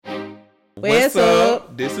What's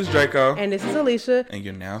up? This is Draco. And this is Alicia. And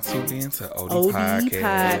you're now tuned in to OD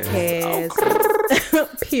Podcast. Oh.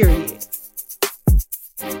 Period.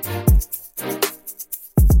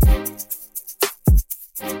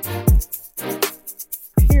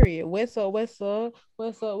 Period. What's up? What's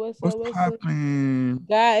poppin'?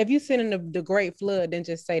 God, if you seen in the Great Flood, then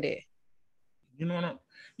just say that. You know what?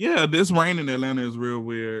 Yeah, this rain in Atlanta is real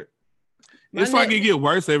weird. It's like it get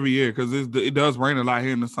worse every year because it does rain a lot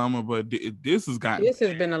here in the summer, but this has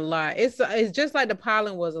been a lot. It's just like the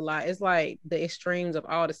pollen was a lot. It's like the extremes of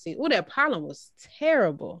all the seasons. Oh, that pollen was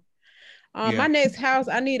terrible. My next house,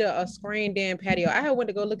 I need a screened-in patio. I had went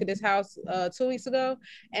to go look at this house 2 weeks ago,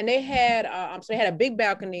 and they had so they had a big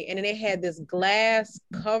balcony, and then they had this glass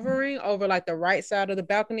covering over like the right side of the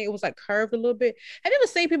balcony. It was like curved a little bit. Have you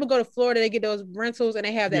ever seen people go to Florida? They get those rentals, and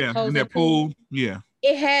they have that in that pool. Yeah.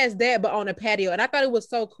 It has that, but on a patio, and I thought it was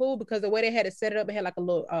so cool because the way they had it set it up, it had like a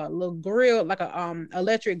little grill, like a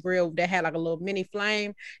electric grill that had like a little mini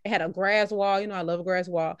flame. It had a grass wall, you know, I love a grass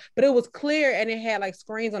wall, but it was clear and it had like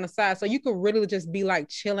screens on the side, so you could really just be like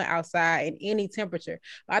chilling outside in any temperature.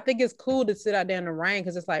 I think it's cool to sit out there in the rain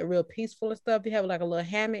because it's like real peaceful and stuff. You have like a little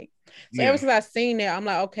hammock. So ever since I seen that, I'm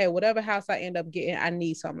like, okay, whatever house I end up getting, I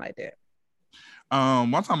need something like that.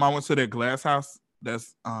 One time I went to that glass house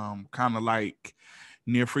that's kind of like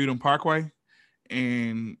near Freedom Parkway,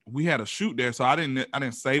 and we had a shoot there, so I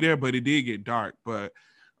didn't stay there, but it did get dark. But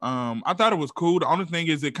I thought it was cool. The only thing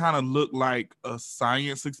is it kind of looked like a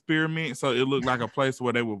science experiment, so it looked like a place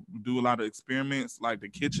where they would do a lot of experiments. Like the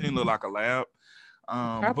kitchen looked like a lab.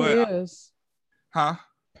 Probably is.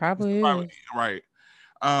 Probably is. Right.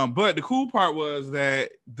 But the cool part was that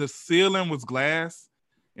the ceiling was glass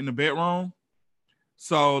in the bedroom.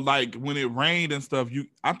 So, like, when it rained and stuff,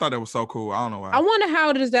 I thought that was so cool. I don't know why. I wonder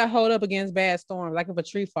how does that hold up against bad storms, like if a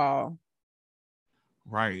tree fall.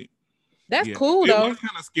 Right. That's cool, though. It was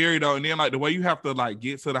kind of scary, though. And then, like, the way you have to, like,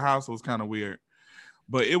 get to the house was kind of weird.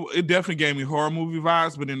 But it definitely gave me horror movie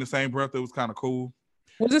vibes, but in the same breath, it was kind of cool.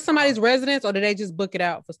 Was this somebody's residence, or did they just book it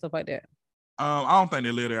out for stuff like that? I don't think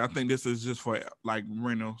they live there. I think this is just for, like,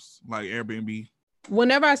 rentals, like Airbnb.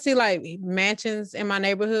 Whenever I see like mansions in my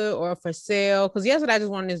neighborhood or for sale, because yesterday I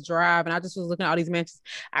just went on this drive and I just was looking at all these mansions.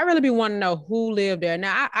 I really be wanting to know who lived there.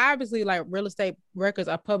 Now, I obviously like real estate records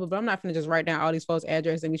are public, but I'm not gonna just write down all these folks'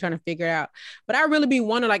 addresses and be trying to figure it out. But I really be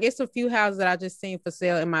wondering, like, it's a few houses that I just seen for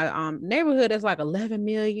sale in my neighborhood that's like 11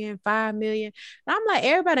 million, 5 million. And I'm like,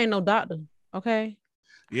 everybody ain't no doctor, okay?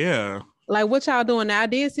 Yeah. Like, what y'all doing now? I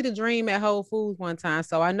did see the Dream at Whole Foods one time,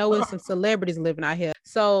 so I know it's some celebrities living out here.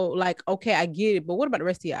 So, like, okay, I get it, but what about the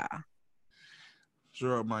rest of y'all?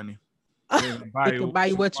 Sure up money. They can buy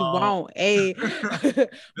you what you want. Hey. But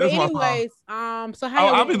anyways, so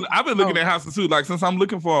how I've been looking at houses too. Like, since I'm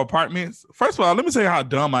looking for apartments. First of all, let me tell you how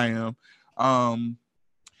dumb I am.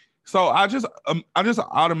 So I just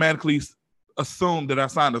automatically assumed that I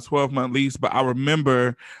signed a 12-month lease, but I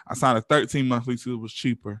remember I signed a 13-month lease because it was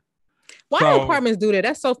cheaper. Why do apartments do that?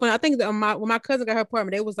 That's so funny. I think that when my cousin got her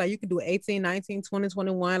apartment, they was like, you could do 18, 19, 20,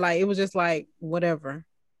 21. Like, it was just like, whatever.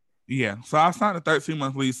 Yeah. So I signed a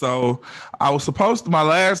 13-month lease. So I was my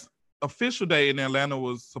last official day in Atlanta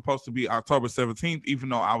was supposed to be October 17th, even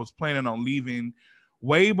though I was planning on leaving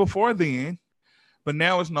way before then. But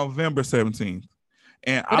now it's November 17th.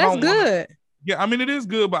 And that's good. Yeah, I mean, it is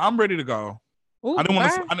good, but I'm ready to go. Ooh, I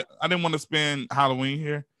didn't want to spend Halloween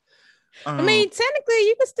here. I mean, technically,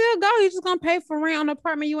 you can still go. You're just gonna pay for rent on the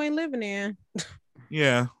apartment you ain't living in.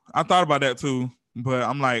 Yeah, I thought about that too, but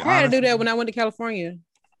I'm like, I had to do that when I went to California.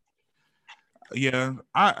 Yeah,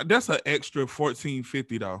 that's an extra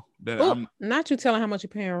 $14.50 though. Not you telling how much you're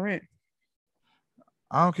paying rent.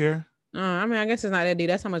 I don't care. I mean, I guess it's not that deep.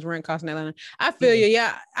 That's how much rent costs in Atlanta. I feel you.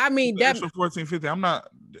 Yeah, I mean, that extra $14.50.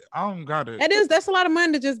 I don't got it. That's a lot of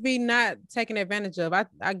money to just be not taking advantage of.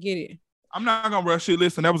 I get it. I'm not gonna rush it.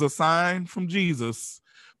 Listen, that was a sign from Jesus.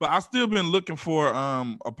 But I've still been looking for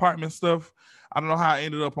apartment stuff. I don't know how I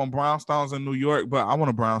ended up on brownstones in New York, but I want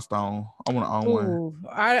a brownstone. I want to own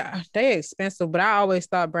one. They're expensive, but I always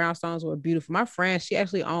thought brownstones were beautiful. My friend, she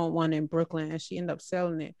actually owned one in Brooklyn, and she ended up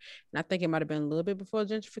selling it. And I think it might have been a little bit before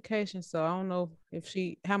gentrification. So I don't know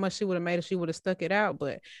how much she would have made if she would have stuck it out.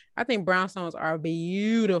 But I think brownstones are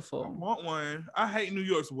beautiful. I want one. I hate New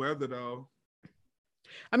York's weather though.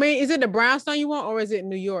 I mean, is it the brownstone you want, or is it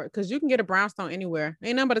New York? Because you can get a brownstone anywhere.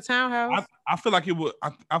 Ain't nothing but a townhouse. I feel like it would.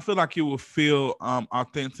 I feel like it would feel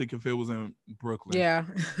authentic if it was in Brooklyn. Yeah.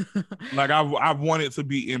 Like I want it to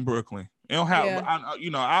be in Brooklyn. It don't have.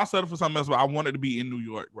 Yeah. I'll settle for something else, but I want it to be in New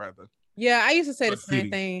York rather. Yeah, I used to say the What same city?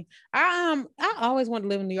 thing. I always want to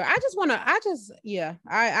live in New York. Yeah,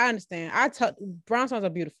 I understand. Brownstones are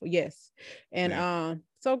beautiful, yes. And Yeah,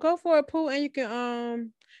 so go for it, Pooh, and you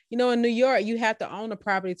can in New York you have to own a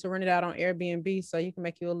property to rent it out on Airbnb, so you can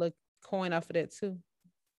make you a little coin off of that too.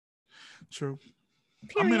 true. I'm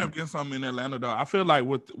gonna end Period. up getting something in Atlanta though. I feel like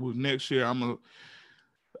with next year,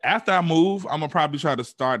 after I move, I'm gonna probably try to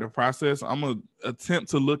start the process. I'm gonna attempt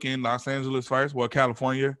to look in Los Angeles first, well,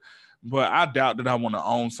 California, but I doubt that I want to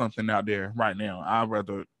own something out there right now. I'd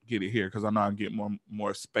rather get it here because I know I can get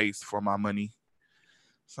more space for my money.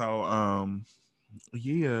 So,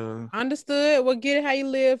 yeah, Understood. Well, get it how you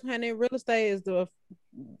live, honey. Real estate is the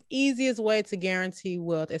easiest way to guarantee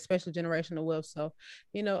wealth, especially generational wealth. So,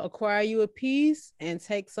 acquire you a piece and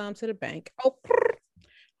take some to the bank. Oh,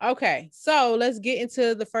 okay. So let's get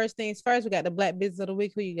into the first things first. We got the Black Business of the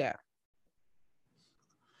Week. Who you got?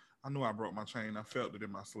 I knew I broke my chain. I felt it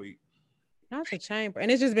in my sleep. Not your chamber.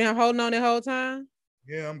 And it's just been holding on the whole time.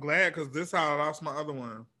 Yeah, I'm glad because this how I lost my other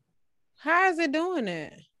one. How is it doing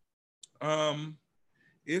that? Um,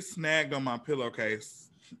 it snagged on my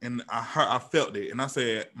pillowcase, and I felt it, and I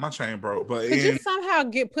said my chain broke. But Could you somehow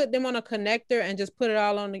put them on a connector and just put it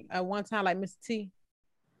all on at one time, like Mr. T?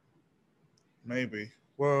 maybe.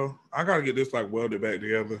 Well, I gotta get this like welded back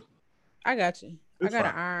together. I got you. I It's got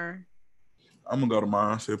fine. an iron. I'm gonna go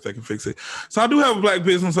tomorrow and see if they can fix it. So I do have a Black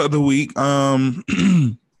Business of the Week.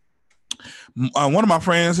 One of my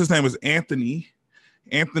friends, his name is Anthony.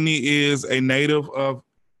 Anthony is a native of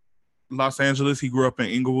Los Angeles. He grew up in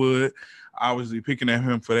Inglewood. Obviously picking at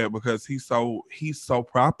him for that because he's so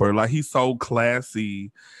proper. Like he's so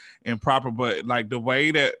classy and proper. But like the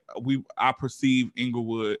way that I perceive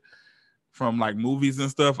Inglewood from like movies and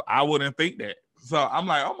stuff, I wouldn't think that. So I'm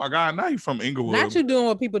like, oh my God, now he's from Inglewood. Not you doing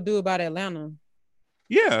what people do about Atlanta.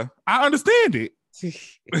 Yeah, I understand it.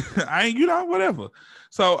 I ain't, whatever.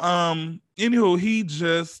 So, anywho, he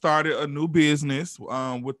just started a new business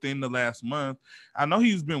within the last month. I know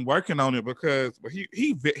he's been working on it because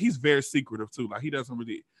he's very secretive too. Like he doesn't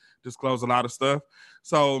really disclose a lot of stuff.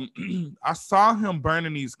 So I saw him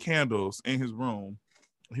burning these candles in his room.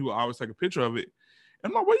 He would always take a picture of it.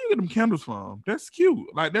 And I'm like, where you get them candles from? That's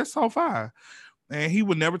cute. Like that's so fire. And he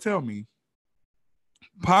would never tell me.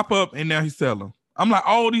 Pop up and now he's selling. I'm like,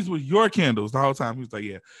 oh, these were your candles the whole time. He was like,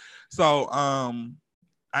 yeah. So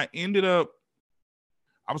I ended up.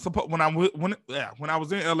 I was supposed when I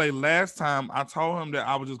was in LA last time. I told him that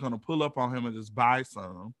I was just gonna pull up on him and just buy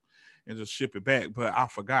some and just ship it back, but I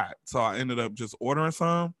forgot. So I ended up just ordering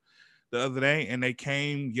some the other day, and they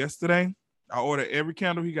came yesterday. I ordered every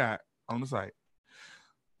candle he got on the site.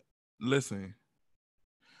 Listen,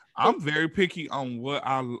 I'm very picky on what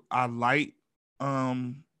I light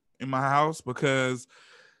in my house because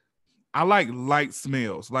I like light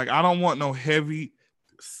smells. Like I don't want no heavy.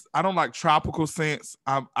 I don't like tropical scents.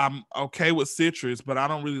 I'm okay with citrus, but I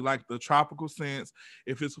don't really like the tropical scents.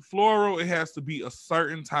 If it's floral, it has to be a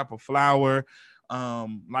certain type of flower.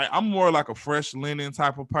 Like I'm more like a fresh linen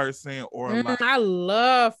type of person, or like I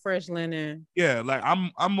love fresh linen. yeah, like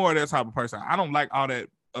I'm more that type of person. I don't like all that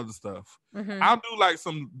other stuff. I'll do like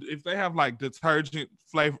some if they have like detergent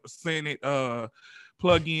flavor scented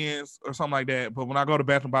plug-ins or something like that. But when I go to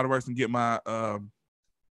Bath and Body Works and get my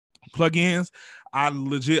plug-ins, I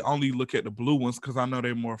legit only look at the blue ones because I know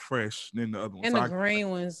they're more fresh than the other ones. And the green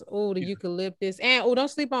ones. Oh, the eucalyptus. And don't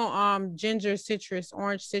sleep on ginger, citrus,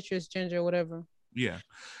 orange, citrus, ginger, whatever. Yeah.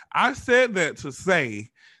 I said that to say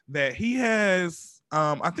that he has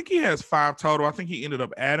I think he has 5 total. I think he ended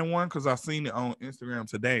up adding one because I seen it on Instagram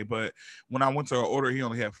today. But when I went to order, he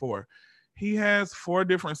only had 4. He has 4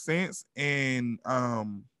 different scents, and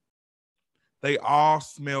they all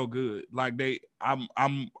smell good. Like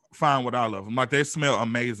I'm fine with all of them. Like they smell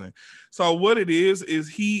amazing. So what it is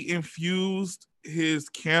he infused his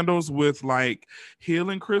candles with like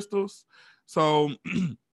healing crystals. So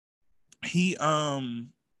he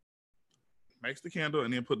makes the candle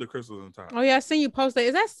and then put the crystals on top. Oh yeah, I seen you post that.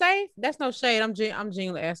 Is that safe? That's no shade. I'm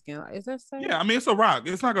genuinely asking. Like, is that safe? Yeah, I mean it's a rock.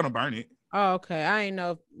 It's not gonna burn it. Oh, okay. I ain't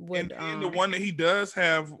know what. And the one that he does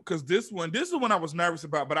have, because this is the one I was nervous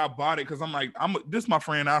about, but I bought it because I'm like, this is my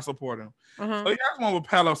friend. I support him. So he has one with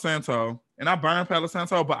Palo Santo, and I burn Palo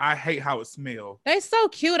Santo, but I hate how it smells. They so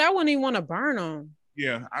cute. I wouldn't even want to burn them.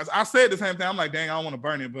 Yeah, I said the same thing. I'm like, dang, I don't want to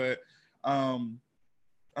burn it, but I'm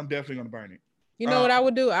definitely gonna burn it. You know what I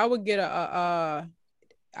would do? I would get I'll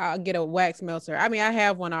get a wax melter. I mean, I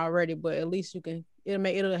have one already, but at least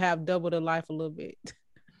it'll have double the life a little bit.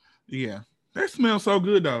 Yeah, they smell so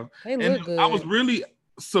good though. They look good. I was really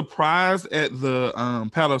surprised at the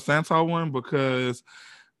Palo Santo one because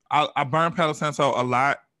I burn Palo Santo a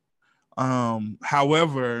lot,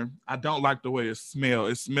 However, I don't like the way it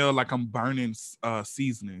smells. It smells like I'm burning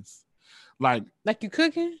seasonings. Like you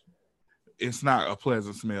cooking? It's not a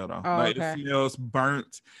pleasant smell though. Oh, Like okay. it smells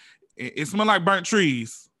burnt. It smells like burnt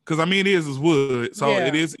trees. Cause I mean it's wood. So Yeah.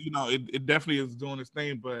 it is, it definitely is doing its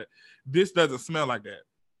thing, but this doesn't smell like that.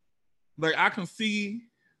 Like I can see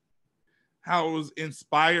how it was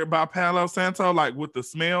inspired by Palo Santo, like with the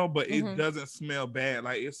smell, but it doesn't smell bad.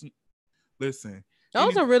 Like listen.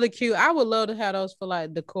 Those are really cute. I would love to have those for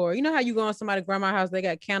like decor. You know how you go on somebody's grandma's house, they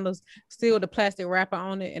got candles still with the plastic wrapper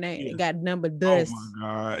on it and they got number dust. Oh my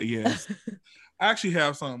God, yes. I actually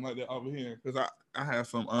have something like that over here because I have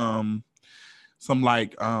some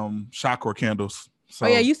like chakra candles. So, oh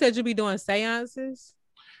yeah, you said you'd be doing seances?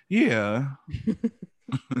 Yeah.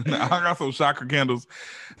 I got some chakra candles.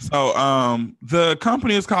 So the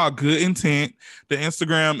company is called Good Intent. The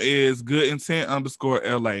Instagram is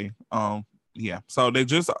goodintent_LA. Yeah. So they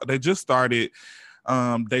just started.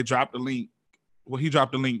 They dropped the link. Well, he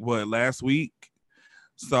dropped the link last week.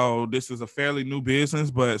 So this is a fairly new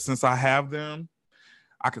business, but since I have them,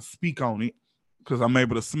 I can speak on it because I'm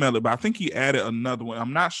able to smell it. But I think he added another one.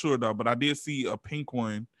 I'm not sure though, but I did see a pink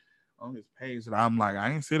one on his page that I'm like,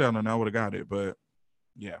 I ain't see that and I would have got it. But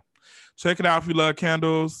yeah, check it out if you love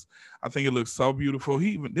candles. I think it looks so beautiful.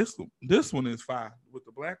 He even this one is fire with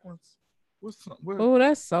the black ones. Oh,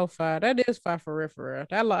 that's so fire. That is fire for real.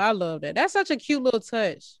 I love that. That's such a cute little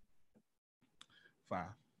touch.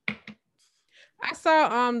 Fire. I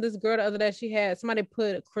saw this girl the other day. She had somebody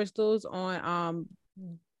put crystals on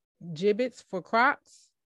gibbets for Crocs.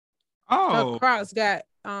 Oh, her Crocs got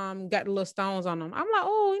the little stones on them. I'm like,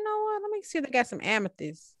 oh, you know what? Let me see if they got some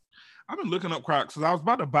amethyst. I've been looking up Crocs because I was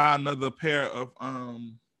about to buy another pair of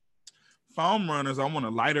foam runners. I want a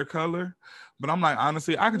lighter color, but I'm like,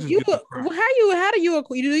 honestly, I could just get the Crocs. How do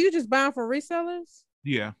you just buy them from resellers?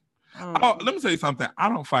 Yeah. Oh, let me tell you something. I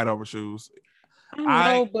don't fight over shoes.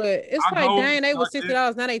 I know, but it's like, dang, they were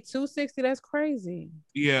 $60. Now they $260. That's crazy.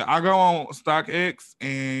 Yeah, I go on StockX,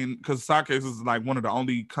 and because StockX is like one of the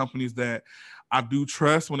only companies that I do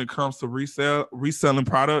trust when it comes to reselling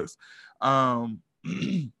products.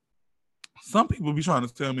 Some people be trying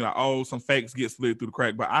to tell me like, oh, some fakes get slid through the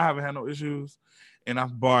crack, but I haven't had no issues, and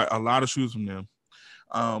I've bought a lot of shoes from them.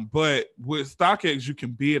 But with StockX, you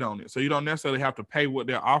can bid on it, so you don't necessarily have to pay what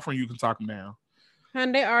they're offering. You can talk them down.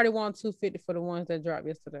 And they already want $250 for the ones that dropped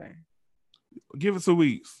yesterday. Give it 2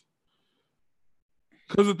 weeks.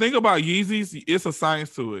 Because the thing about Yeezys, it's a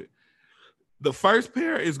science to it. The first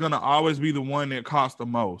pair is going to always be the one that costs the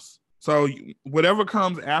most. So whatever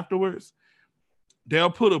comes afterwards, they'll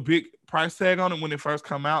put a big price tag on it when they first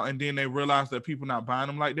come out, and then they realize that people not buying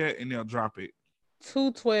them like that, and they'll drop it.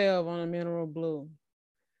 $212 on a mineral blue.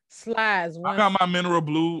 Slides. I got my mineral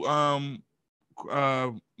blue.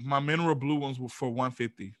 My mineral blue ones were for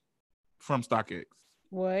 $150 from StockX.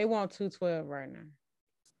 Well, they want $212 right now.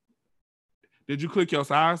 Did you click your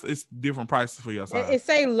size? It's different prices for your size. It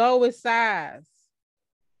say lowest size.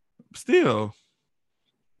 Still.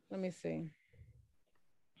 Let me see.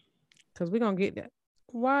 Cause we're gonna get that.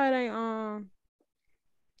 Why they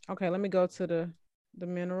okay, let me go to the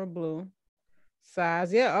mineral blue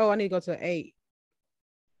size. Yeah. Oh, I need to go to 8.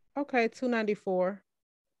 Okay, $294.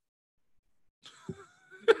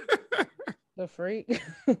 The freak.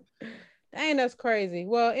 Dang, that's crazy.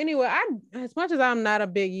 Well, anyway, as much as I'm not a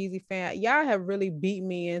big Yeezy fan, y'all have really beat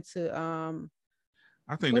me into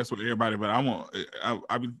I think that's what everybody, but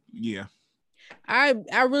yeah. I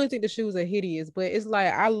really think the shoes are hideous, but it's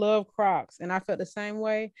like I love Crocs and I felt the same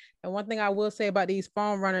way. And one thing I will say about these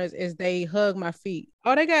foam runners is they hug my feet.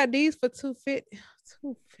 Oh, they got these for $250.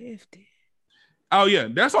 Oh yeah,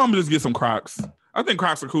 that's why I'm gonna just get some Crocs. I think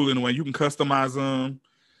Crocs are cool anyway. You can customize them.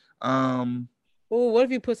 Oh, what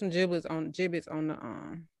if you put some giblets on the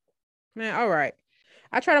man? All right.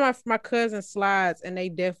 I tried my cousin's slides and they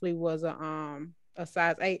definitely was a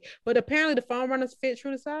size 8, but apparently the foam runners fit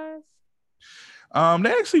true to size.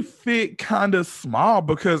 They actually fit kind of small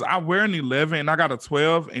because I wear an 11 and I got a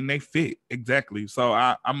 12 and they fit exactly. So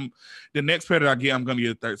I'm the next pair that I get, I'm gonna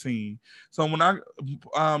get a 13. So when the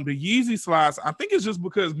Yeezy slides, I think it's just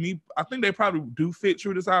because I think they probably do fit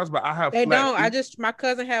true to size, but I have they don't. My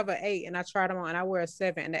cousin have an 8 and I tried them on and I wear a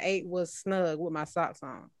 7 and the 8 was snug with my socks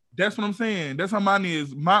on. That's what I'm saying. That's how mine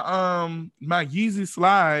is. My Yeezy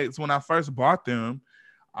slides when I first bought them,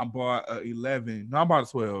 I bought a 11. No, I bought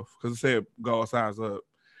a 12 because it said go a size up.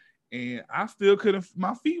 And I still couldn't,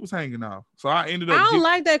 my feet was hanging off. So I ended up. I don't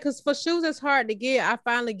like that because for shoes, it's hard to get. I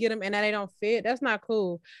finally get them and then they don't fit. That's not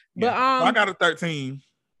cool. Yeah. But I got a 13.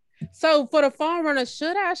 So for the foam runner,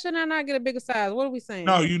 should I not get a bigger size? What are we saying?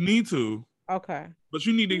 No, you need to. Okay. But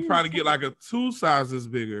you need to probably get like a 2 sizes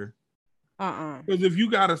bigger. Uh-uh. Because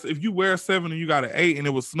if you wear a 7 and you got an 8 and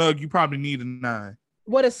it was snug, you probably need a 9.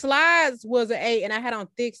 Well, the slides was an 8, and I had on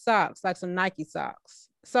thick socks, like some Nike socks.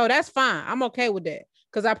 So that's fine. I'm okay with that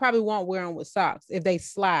because I probably won't wear them with socks if they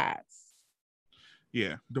slides.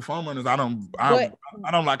 Yeah, the foam runners, I don't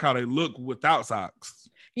like how they look without socks.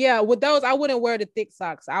 Yeah, with those, I wouldn't wear the thick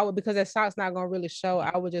socks. I would, because that sock's not gonna really show.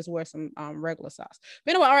 I would just wear some regular socks.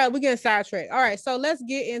 But anyway, all right, we're getting sidetracked. All right, so let's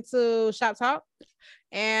get into shop talk.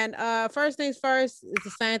 And first things first, it's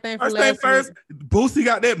the same thing. First thing first, Boosie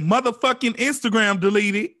got that motherfucking Instagram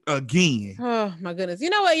deleted again. Oh my goodness! You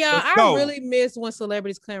know what, y'all? I really miss when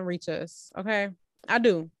celebrities couldn't reach us. Okay, I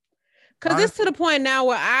do. Because it's to the point now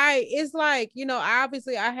where it's like, you know,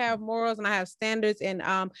 obviously I have morals and I have standards, and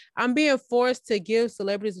I'm being forced to give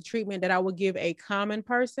celebrities the treatment that I would give a common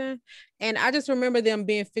person. And I just remember them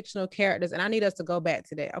being fictional characters, and I need us to go back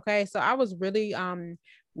to that. Okay. So I was really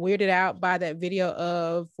weirded out by that video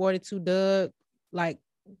of 42 Dugg, like,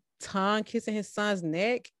 tongue kissing his son's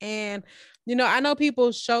neck. And you know, I know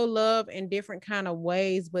people show love in different kind of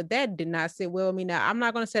ways, but that did not sit well with me. Now, I'm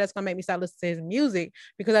not going to say that's going to make me stop listening to his music,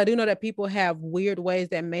 because I do know that people have weird ways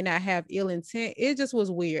that may not have ill intent. It just was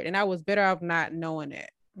weird, and I was better off not knowing that.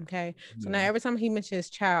 Okay. So now every time he mentions his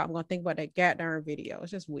child, I'm going to think about that goddamn video.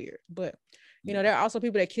 It's just weird. But you know, there are also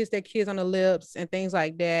people that kiss their kids on the lips and things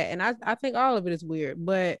like that. And I think all of it is weird,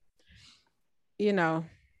 but you know,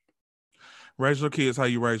 raise your kids how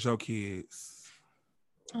you raise your kids.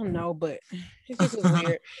 I don't know, but it's just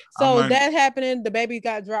weird. So that happening, the baby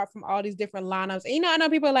got dropped from all these different lineups. And, you know, I know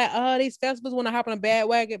people are like, oh, these festivals want to hop on a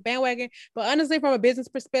bandwagon. But honestly, from a business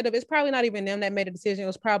perspective, it's probably not even them that made a decision. It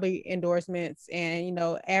was probably endorsements and, you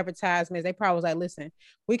know, advertisements. They probably was like, listen,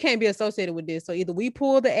 we can't be associated with this. So either we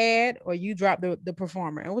pull the ad or you drop the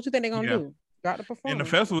performer. And what you think they're going to do? Drop the performer. And the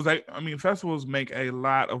festivals, festivals make a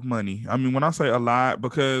lot of money. I mean, when I say a lot,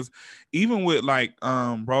 because even with like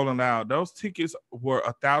Rolling Loud, those tickets were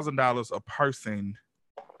 $1,000 a person.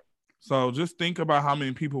 So just think about how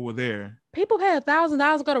many people were there. People had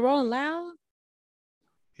 $1,000 to go to Rolling Loud.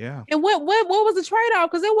 Yeah. And what was the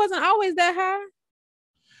trade-off? Because it wasn't always that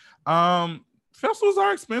high. Festivals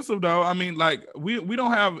are expensive though. I mean, like we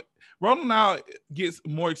don't have. Rolling Loud gets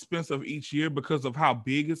more expensive each year because of how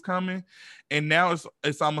big it's coming. And now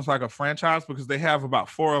it's almost like a franchise because they have about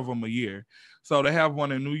 4 of them a year. So they have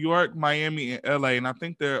one in New York, Miami, and LA. And I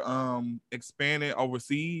think they're expanding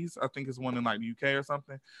overseas. I think it's one in like the UK or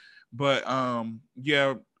something. But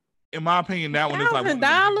yeah, in my opinion, that one is like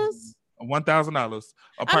 $1,000. $1,000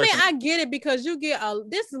 a person. I mean, I get it because you get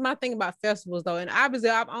this is my thing about festivals though, and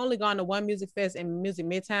obviously I've only gone to one music fest in Music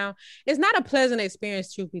Midtown. It's not a pleasant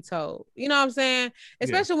experience, truth be told. You know what I'm saying?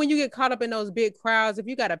 Especially when you get caught up in those big crowds. If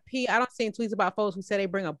you gotta pee, I don't see tweets about folks who say they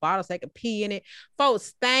bring a bottle so they can pee in it. Folks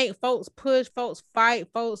stank, folks push, folks fight,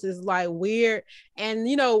 folks is like weird. And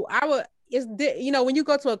you know, when you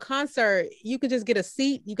go to a concert, you can just get a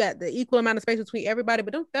seat. You got the equal amount of space between everybody.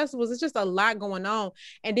 But them festivals, it's just a lot going on.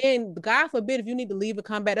 And then, God forbid, if you need to leave and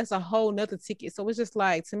come back, that's a whole nother ticket. So it's just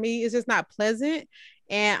like, to me, it's just not pleasant.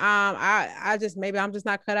 And maybe I'm just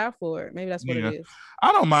not cut out for it. Maybe that's what it is.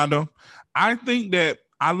 I don't mind them. I think that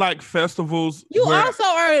I like festivals. You also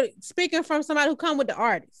are speaking from somebody who come with the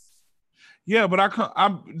artists. Yeah, but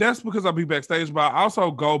that's because I'll be backstage, but I also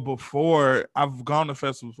go before. I've gone to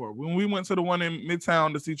festivals before. When we went to the one in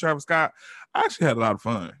Midtown to see Travis Scott, I actually had a lot of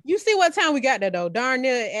fun. You see what time we got there though? Darn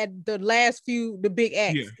near at the last few, the big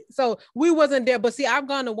acts. Yeah. So we wasn't there, but see, I've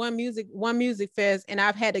gone to one music fest and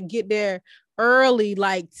I've had to get there early,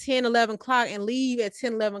 like 10, 11 o'clock and leave at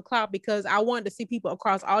 10, 11 o'clock because I wanted to see people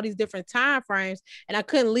across all these different time frames and I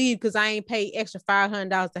couldn't leave because I ain't paid extra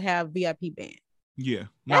 $500 to have VIP band. Yeah.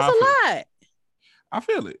 That's a lot. I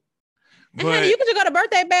feel it. But honey, you can just go to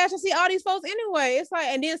Birthday Bash and see all these folks anyway. It's like,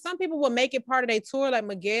 and then some people will make it part of their tour, like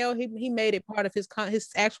Miguel. He made it part of his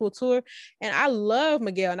actual tour, and I love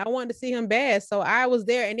Miguel, and I wanted to see him bad, so I was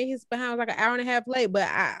there. And then his behind was like an hour and a half late. But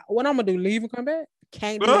what I'm gonna do? Leave and come back?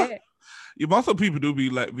 Can't do that. Yeah, most of people do be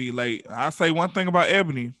late. I say one thing about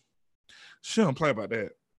Ebony, she don't play about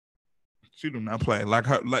that. She do not play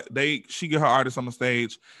she get her artists on the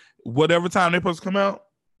stage, whatever time they supposed to come out.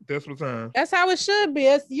 That's what time. That's how it should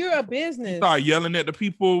be. You're a business. Start yelling at the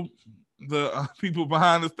people people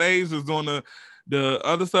behind the stage is doing the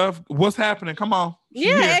other stuff. What's happening? Come on.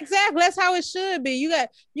 Yeah, exactly. That's how it should be. You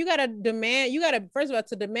got to demand. You got to, first of all,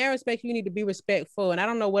 to demand respect, you need to be respectful. And I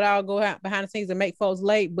don't know what I'll go out behind the scenes and make folks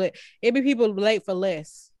late, but it be people late for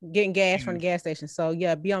less. getting gas from the gas station. So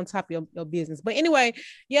yeah, be on top of your business. But anyway,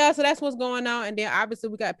 yeah, so that's what's going on. And then obviously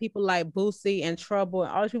we got people like Boosie and Trouble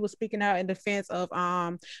and all these people speaking out in defense of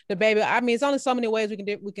the baby. I mean, it's only so many ways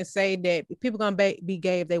we can say that people gonna be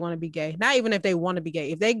gay if they want to be gay. Not even if they want to be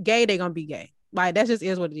gay. If they gay, they gonna be gay. Like that just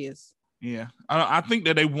is what it is. Yeah, I think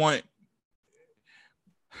that they want,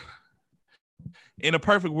 in a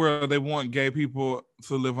perfect world, they want gay people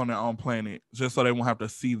to live on their own planet just so they won't have to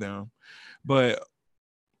see them. But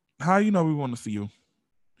how we want to see you?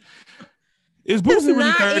 Is Boosie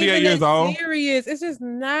really 38 years old? Serious. It's just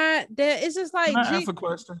not that. It's just like. Can I ask a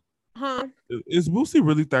question? Huh? Is Boosie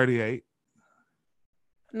really 38?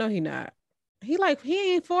 No, he not. He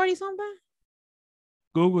ain't 40 something.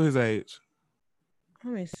 Google his age.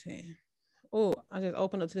 Let me see. Oh, I just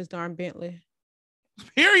opened up to this darn Bentley.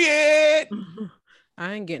 Period.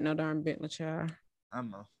 I ain't getting no darn Bentley, child. I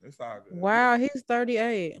know. It's all good. Wow, he's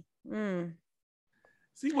 38.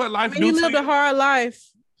 See what life he lived a hard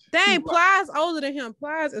life. Dang, Plies older than him.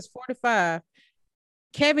 Plies is 45.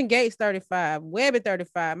 Kevin Gates 35. Webby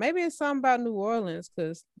 35. Maybe it's something about New Orleans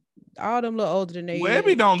because all them look older than they.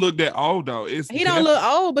 Webby don't look that old though. He don't look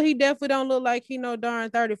old, but he definitely don't look like he no darn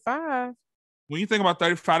 35. When you think about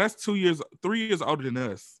 35, that's 3 years older than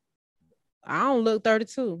us. I don't look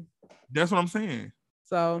 32. That's what I'm saying.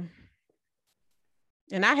 So,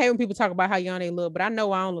 and I hate when people talk about how young they look, but I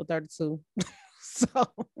know I don't look 32. So,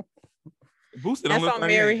 Boosie don't look 38.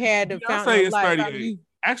 Mary had the Beyonce is 38.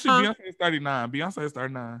 Actually, Beyonce is 39. Beyonce is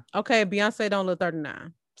 39. Okay, Beyonce don't look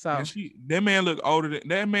 39. So that man look older than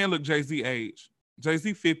that man look Jay-Z age.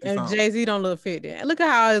 Jay-Z 50 and Jay-Z don't look 50. Look at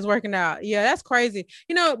how it's working out. Yeah, that's crazy.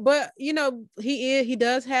 But he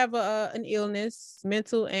does have an illness,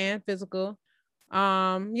 mental and physical.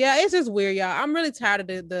 Yeah, it's just weird, y'all. I'm really tired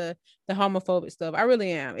of the homophobic stuff. I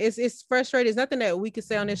really am. It's frustrating. It's nothing that we can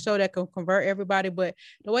say on this show that can convert everybody, but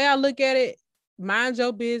the way I look at it, mind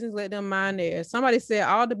your business, let them mind theirs. Somebody said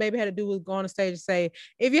all the baby had to do was go on the stage and say,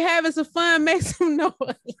 if you're having some fun, make some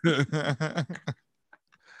noise.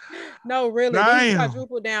 No, really, they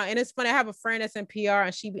quadruple down. And it's funny, I have a friend that's in PR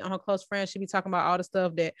and she be on her close friend, she be talking about all the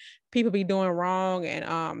stuff that people be doing wrong. And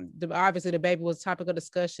obviously the baby was topic of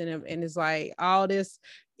discussion, and it's like all this,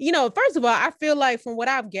 first of all, I feel like from what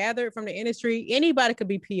I've gathered from the industry, anybody could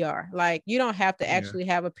be PR. Like you don't have to actually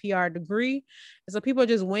have a PR degree. So people are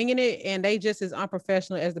just winging it and they just as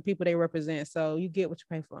unprofessional as the people they represent. So you get what you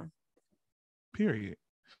pay for. Period.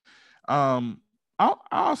 I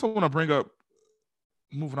also want to bring up,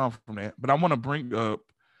 moving on from that, but I want to bring up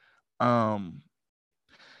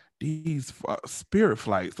these Spirit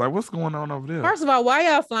flights. Like, what's going on over there? First of all, why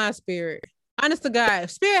y'all flying Spirit? Honest to God,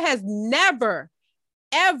 Spirit has never,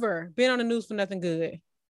 ever been on the news for nothing good.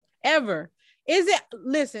 Ever. Is it?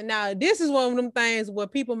 Listen, now this is one of them things where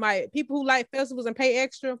people who like festivals and pay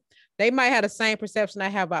extra, they might have the same perception I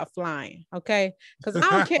have about flying. Okay, because I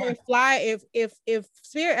don't care if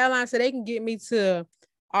Spirit Airlines said they can get me to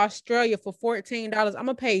Australia for $14, I'm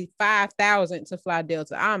gonna pay $5,000 to fly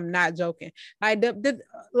Delta. I'm not joking. So I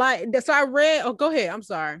read. Oh, go ahead. I'm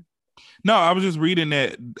sorry. No, I was just reading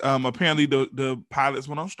that apparently the pilots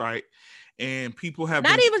went on strike, and people have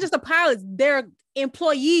not even just the pilots, their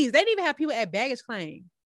employees. They didn't even have people at baggage claim.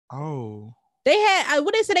 Oh, they had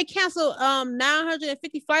what they said they canceled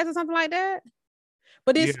 950 flights or something like that.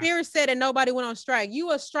 But then Spirit said that nobody went on strike. You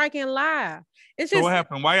were striking live. It's just, so what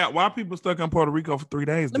happened? Why are people stuck in Puerto Rico for 3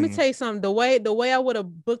 days? Let me tell you something. The way I would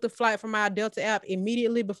have booked a flight from my Delta app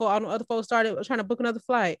immediately before all the other folks started trying to book another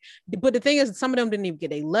flight. But the thing is, some of them didn't even get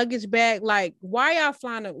their luggage back. Like, why y'all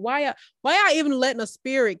flying? Why y'all even letting a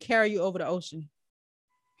Spirit carry you over the ocean?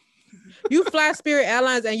 You fly Spirit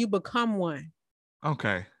Airlines and you become one.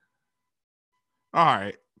 Okay. All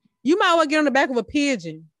right. You might well get on the back of a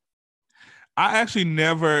pigeon. I actually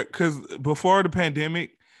never, because before the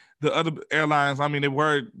pandemic, the other airlines, I mean, they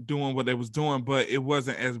were doing what they was doing, but it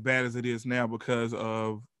wasn't as bad as it is now because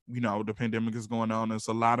of, the pandemic is going on. There's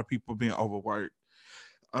a lot of people being overworked.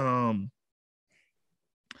 I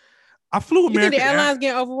flew American. You think the airlines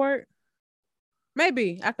getting overworked?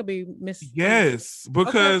 Maybe I could be missing. Yes,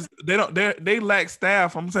 because they lack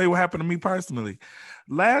staff. I'm gonna tell you what happened to me personally.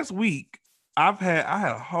 Last week, I had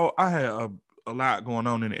a lot going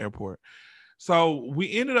on in the airport. So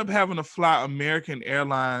we ended up having to fly American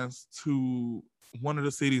Airlines to one of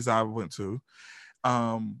the cities I went to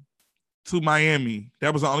Miami.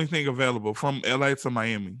 That was the only thing available from LA to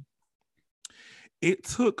Miami. It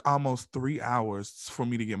took almost 3 hours for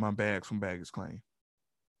me to get my bags from baggage claim.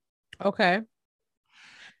 Okay.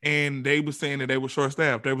 And they were saying that they were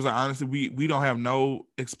short-staffed. They was like, honestly, we don't have no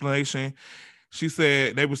explanation. She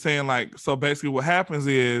said, they were saying like, so basically what happens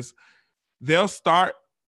is they'll start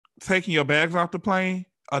taking your bags off the plane,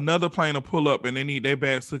 another plane will pull up and they need their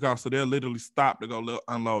bags took off. So they'll literally stop to go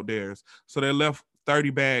unload theirs. So they left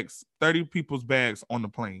 30 people's bags on the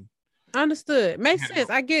plane. Understood. Makes sense.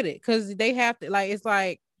 I get it. Because they have to, like, it's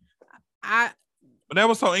like, But that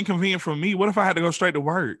was so inconvenient for me. What if I had to go straight to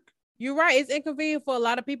work? You're right. It's inconvenient for a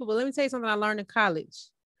lot of people. But let me tell you something I learned in college.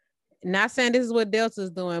 Not saying this is what Delta's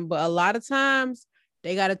doing, but a lot of times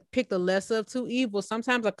they got to pick the lesser of two evils.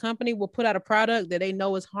 Sometimes a company will put out a product that they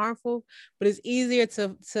know is harmful, but it's easier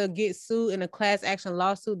to get sued in a class action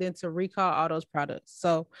lawsuit than to recall all those products.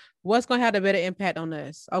 So what's going to have the better impact on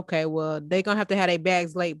us? Okay, well, they're going to have their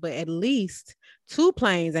bags late, but at least 2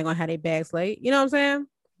 planes ain't going to have their bags late. You know what I'm saying?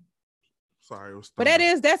 Sorry, but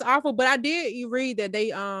that's awful. But I did read that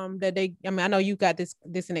they I mean, I know you got this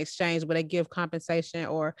in exchange, but they give compensation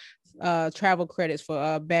or travel credits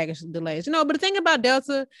for baggage delays. You know, but the thing about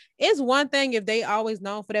Delta is one thing if they always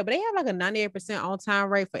known for that, but they have like a 98% on time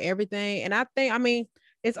rate for everything. And I mean,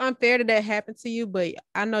 it's unfair that happened to you, but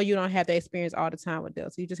I know you don't have that experience all the time with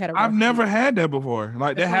Delta. You just had a I've never had that before.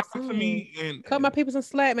 Like that happened to me. And cut my people some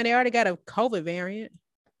slack, man. They already got a COVID variant.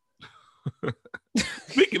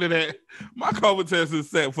 Speaking of that, my COVID test is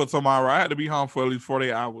set for tomorrow. I had to be home for at least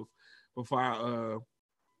 48 hours before I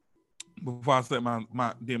set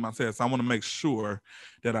did my test. So I want to make sure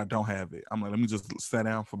that I don't have it. I'm like, let me just sit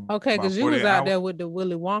down for because you was out there with the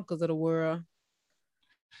Willy Wonkas of the world.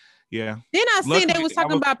 Yeah. Then I seen they was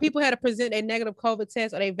talking about people had to present a negative COVID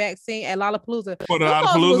test or a vaccine at Lollapalooza. For the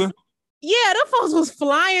Lollapalooza? Yeah, them folks was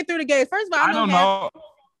flying through the gate. First of all, I don't know.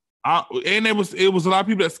 And it was a lot of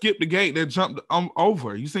people that skipped the gate that jumped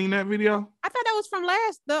over. You seen that video? I thought that was from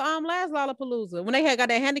last Lollapalooza when they had got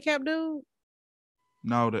that handicapped dude.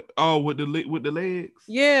 No, with the legs.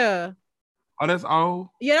 Yeah. Oh, that's old.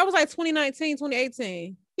 Yeah, that was like 2019,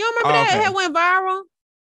 2018. You don't remember that? Okay. It went viral.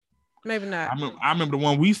 Maybe not. I remember the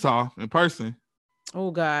one we saw in person.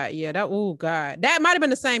 Oh God, yeah. That might have been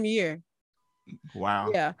the same year. Wow.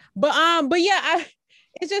 Yeah, but yeah,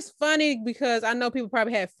 it's just funny because I know people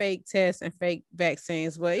probably had fake tests and fake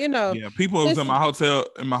vaccines, but you know, yeah, people was in my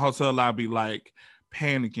hotel lobby like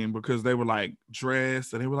panicking because they were like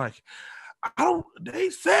dressed and they were like, they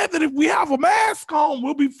said that if we have a mask on,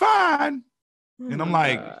 we'll be fine. And I'm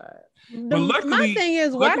like, but luckily,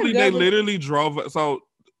 they literally drove. So,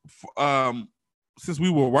 since we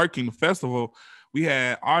were working the festival, we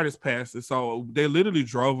had artist passes. So they literally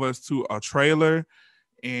drove us to a trailer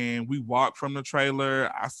and we walked from the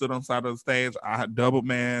trailer. I stood on the side of the stage. I had double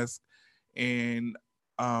mask and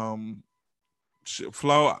Flo.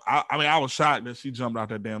 I was shocked that she jumped out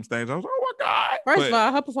that damn stage. I was like, oh my God. First of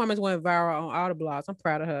all, her performance went viral on all the blogs. I'm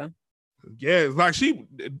proud of her. Yeah, it's like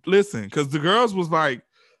because the girls was like,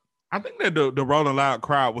 I think that the Rolling Loud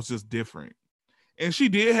crowd was just different. And she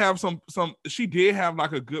did have she did have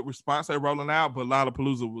like a good response at Rolling Out, but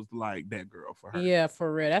Lollapalooza was like that girl for her. Yeah,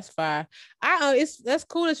 for real. That's fine. That's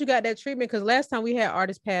cool that you got that treatment because last time we had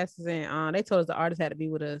artist passes and they told us the artist had to be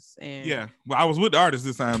with us. And yeah, well, I was with the artist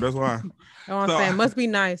this time. That's why. I'm saying must be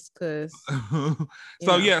nice because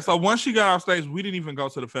so once she got off stage, we didn't even go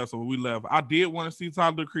to the festival. We left. I did want to see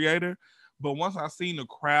Tyler the Creator, but once I seen the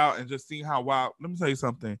crowd and just seeing how wild, let me tell you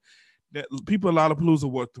something. That people at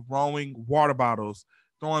Lollapalooza were throwing water bottles,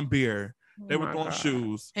 throwing beer. They were throwing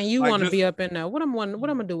shoes. And you want to be up in there. What I'm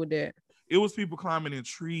gonna do with that? It was people climbing in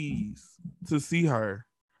trees to see her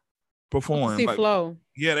perform. See Flo.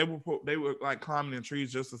 Yeah, they were like climbing in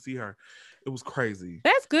trees just to see her. It was crazy.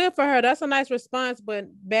 That's good for her. That's a nice response, but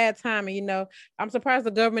bad timing. You know, I'm surprised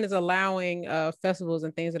the government is allowing festivals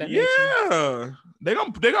and things of that nature. Yeah, they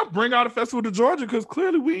gonna bring out a festival to Georgia because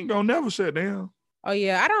clearly we ain't gonna never shut down. Oh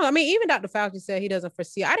yeah, I mean, even Dr. Fauci said he doesn't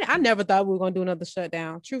foresee. I never thought we were gonna do another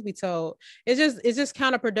shutdown. Truth be told, it's just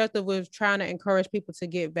counterproductive with trying to encourage people to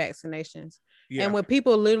get vaccinations. Yeah. And when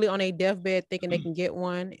people literally on a deathbed thinking they can get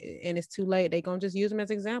one and it's too late, they gonna just use them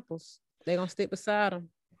as examples. They gonna stick beside them.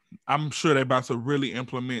 I'm sure they're about to really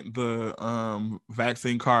implement the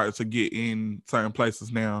vaccine card to get in certain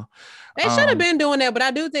places now. They should have been doing that, but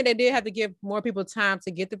I do think they did have to give more people time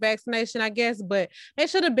to get the vaccination, I guess. But they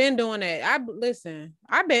should have been doing that. I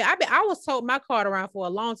was told my card around for a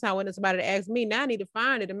long time when somebody asked me. Now I need to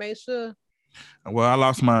find it to make sure. Well, I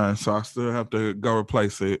lost mine, so I still have to go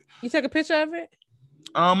replace it. You took a picture of it?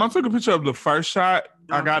 I took a picture of the first shot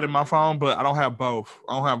I got in my phone, but I don't have both.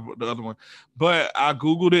 I don't have the other one. But I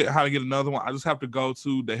Googled it, how to get another one. I just have to go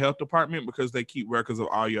to the health department because they keep records of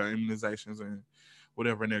all your immunizations and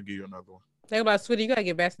whatever, and they'll give you another one. Think about it, sweetie. You got to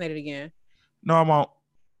get vaccinated again. No, I won't.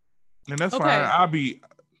 And that's fine. I'll be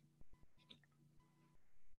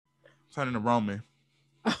turning to Roman.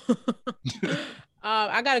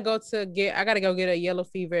 I gotta go get a yellow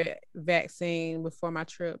fever vaccine before my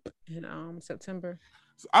trip in September.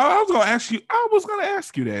 I was gonna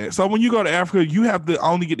ask you that. So when you go to Africa, you have to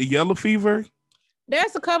only get the yellow fever.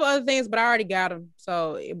 There's a couple other things, but I already got them.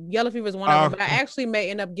 So yellow fever is one of them. But I actually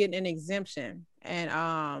may end up getting an exemption,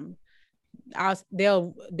 and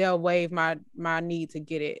they'll waive my need to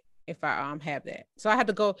get it if I have that. So I had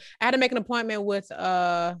to make an appointment with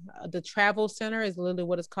the travel center is literally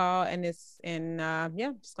what it's called, and it's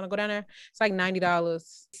just gonna go down there. It's like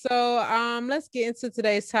 $90. So let's get into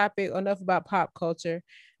today's topic. Enough about pop culture.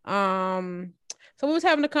 So we was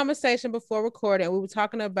having a conversation before recording. We were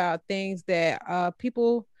talking about things that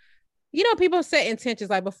people people set intentions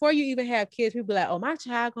like before you even have kids, people be like, oh, my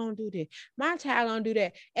child gonna do this, my child gonna do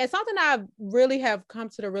that. And something I really have come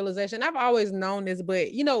to the realization, I've always known this, but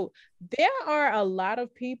there are a lot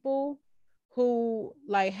of people who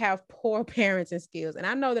like have poor parenting skills. And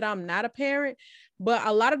I know that I'm not a parent, but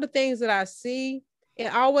a lot of the things that I see,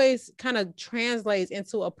 it always kind of translates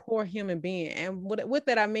into a poor human being. And with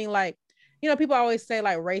that, I mean, like, people always say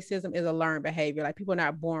like racism is a learned behavior. Like people are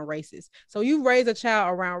not born racist. So you raise a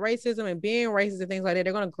child around racism and being racist and things like that,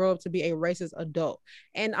 they're going to grow up to be a racist adult.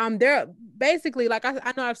 And they're basically like,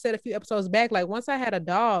 I know I've said a few episodes back, like once I had a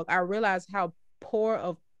dog, I realized how poor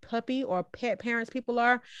of puppy or pet parents people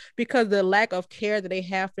are because the lack of care that they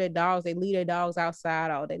have for their dogs. They leave their dogs outside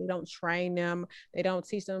all day. They don't train them. They don't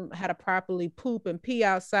teach them how to properly poop and pee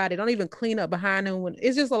outside. They don't even clean up behind them.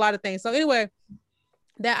 It's just a lot of things. So anyway,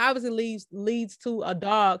 that obviously leads to a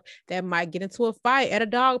dog that might get into a fight at a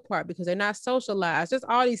dog park because they're not socialized. Just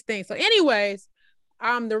all these things. So anyways,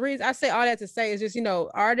 the reason I say all that to say is just,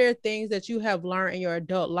 are there things that you have learned in your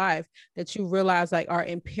adult life that you realize like are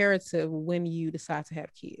imperative when you decide to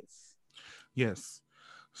have kids? Yes.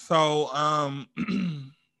 So I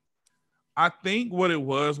think what it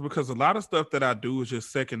was, because a lot of stuff that I do is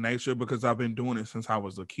just second nature because I've been doing it since I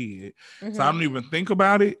was a kid. Mm-hmm. So I don't even think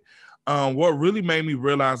about it. What really made me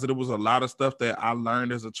realize that it was a lot of stuff that I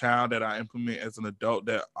learned as a child that I implement as an adult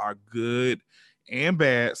that are good and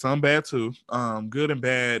bad, some bad too, good and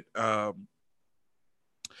bad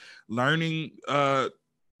learning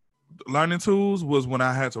tools was when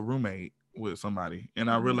I had to roommate with somebody.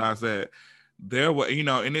 And I realized that there were,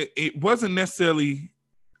 and it wasn't necessarily,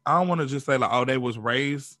 I don't want to just say like, oh, they was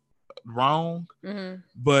raised wrong,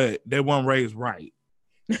 but they weren't raised right.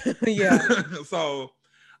 Yeah. So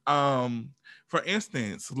for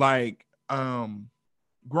instance, like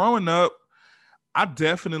growing up, I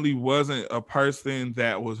definitely wasn't a person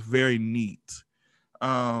that was very neat.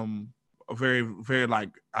 Very, very like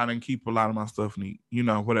I didn't keep a lot of my stuff neat,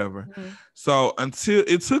 whatever. So until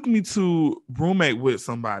it took me to roommate with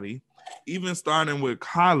somebody, even starting with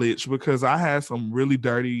college, because I had some really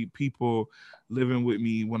dirty people living with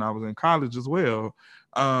me when I was in college as well.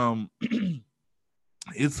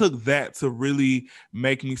 It took that to really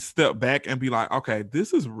make me step back and be like, okay,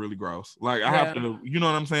 this is really gross. Like I have to, you know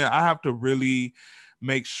what I'm saying? I have to really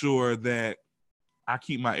make sure that I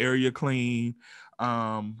keep my area clean,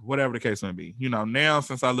 whatever the case may be. Now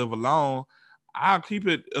since I live alone, I'll keep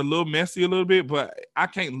it a little messy a little bit, but I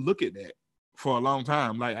can't look at that for a long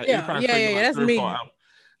time. Like that's me.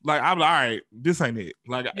 Like I'm like, all right, this ain't it.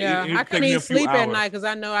 Like I couldn't even sleep at night because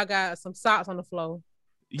I know I got some socks on the floor.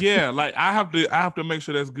 Yeah, like I have to make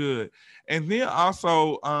sure that's good. And then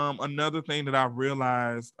also another thing that I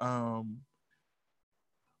realized about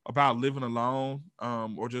living alone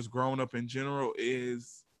or just growing up in general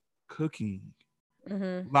is cooking.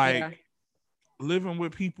 Living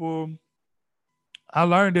with people, I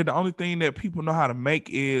learned that the only thing that people know how to make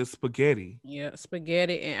is spaghetti. Yeah,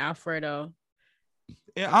 spaghetti and Alfredo.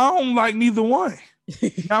 And I don't like neither one.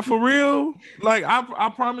 Not for real. Like I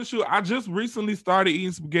promise you, I just recently started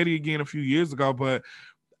eating spaghetti again a few years ago, but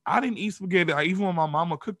I didn't eat spaghetti. Like, even when my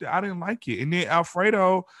mama cooked it, I didn't like it. And then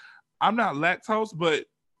Alfredo, I'm not lactose, but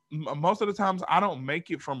most of the times I don't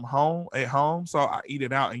make it from at home, so I eat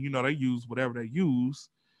it out. And they use whatever they use,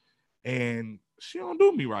 and she don't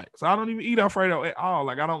do me right, so I don't even eat Alfredo at all.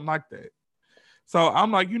 Like I don't like that. So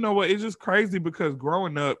I'm like, you know what? It's just crazy because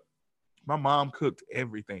growing up, my mom cooked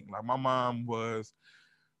everything. Like my mom was,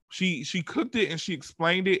 she cooked it and she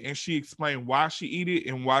explained it and she explained why she eat it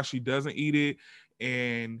and why she doesn't eat it.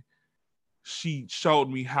 And she showed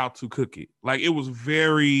me how to cook it. Like it was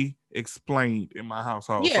very explained in my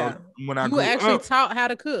household. Yeah. So when I grew actually up, taught how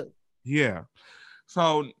to cook. Yeah.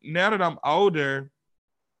 So now that I'm older,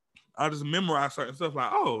 I just memorize certain stuff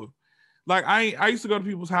like, oh, like I used to go to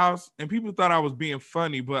people's house and people thought I was being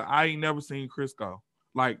funny, but I ain't never seen Crisco.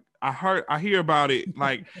 Like I hear about it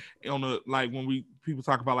like on the, like when people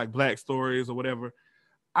talk about like Black stories or whatever.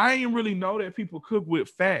 I didn't really know that people cook with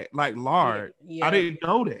fat, like lard. Yeah. I didn't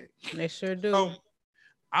know that. They sure do. So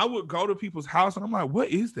I would go to people's house and I'm like, what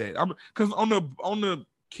is that? Because on the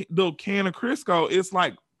little can of Crisco, it's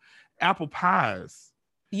like apple pies.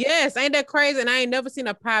 Yes, ain't that crazy? And I ain't never seen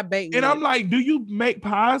a pie baked. And I'm like, do you make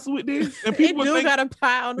pies with this? And people got a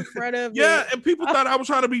pie on the front of it. Yeah, and people thought I was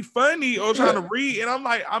trying to be funny or trying to read. And I'm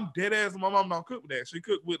like, I'm dead ass. My mom don't cook with that. She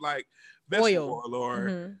cooked with like vegetable oil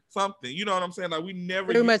or something. You know what I'm saying? Like we never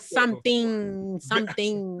pretty much something.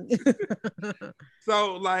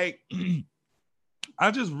 So like I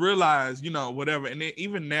just realized, you know, whatever. And then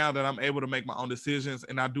even now that I'm able to make my own decisions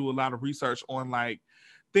and I do a lot of research on like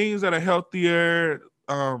things that are healthier,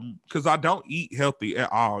 because I don't eat healthy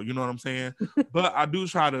at all, you know what I'm saying? But I do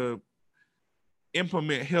try to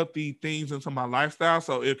implement healthy things into my lifestyle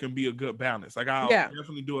so it can be a good balance. Like I'll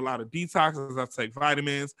definitely do a lot of detoxes. I take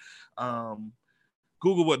vitamins,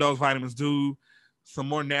 Google what those vitamins do, some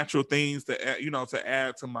more natural things to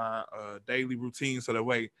add to my daily routine so that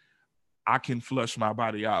way I can flush my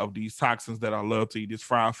body out of these toxins that I love to eat. This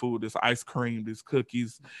fried food, this ice cream, this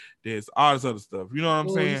cookies, this all this other stuff. You know what I'm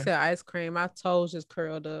saying? You said ice cream. My toes just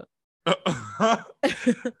curled up.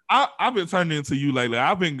 I've been turning into you lately.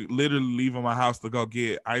 I've been literally leaving my house to go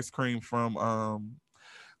get ice cream from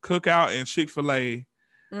Cookout and Chick-fil-A.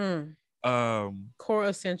 Core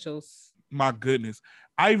essentials. My goodness.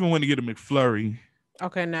 I even went to get a McFlurry.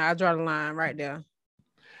 Okay, now I draw the line right there.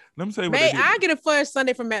 Let me tell you what they did. I get a fudge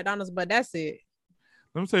sundae from McDonald's, but that's it.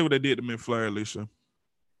 Let me tell you what they did to McFlurry, Alicia.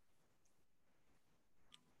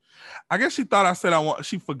 I guess she thought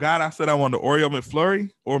she forgot I said I wanted the Oreo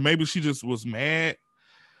McFlurry, or maybe she just was mad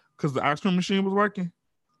because the ice cream machine was working.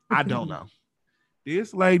 I don't know.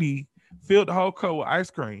 This lady filled the whole cup with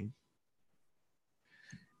ice cream.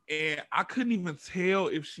 And I couldn't even tell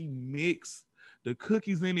if she mixed the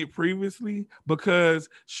cookies in it previously because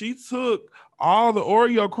she took all the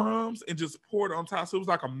Oreo crumbs and just poured it on top. So it was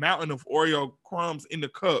like a mountain of Oreo crumbs in the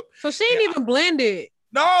cup. So she didn't even blend it.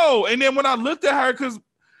 No. And then when I looked at her, because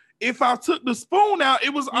if I took the spoon out,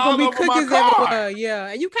 it was all over my car. Everywhere. Yeah.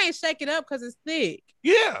 And you can't shake it up because it's thick.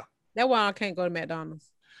 Yeah. That's why I can't go to McDonald's.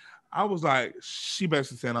 I was like, she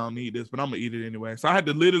basically said, I don't need this, but I'm going to eat it anyway. So I had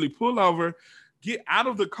to literally pull over, get out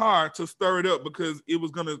of the car to stir it up because it was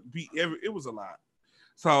going to be, it was a lot.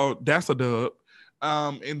 So that's a dub.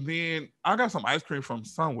 And then I got some ice cream from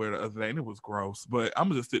somewhere the other day and it was gross, but I'm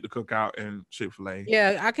going to just stick to Cookout and Chick-fil-A.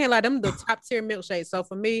 Yeah, I can't lie. Them the top tier milkshakes. So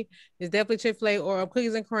for me, it's definitely Chick-fil-A or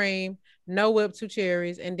cookies and cream, no whip, 2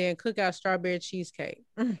 cherries, and then Cookout strawberry cheesecake.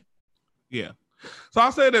 Yeah. So I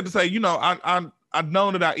say that to say, you know, I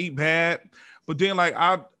know that I eat bad, but then like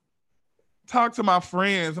I talk to my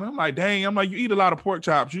friends and I'm like, dang, you eat a lot of pork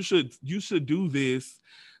chops. You should do this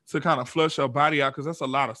to kind of flush your body out because that's a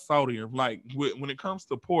lot of sodium. Like when it comes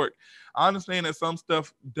to pork, I understand that some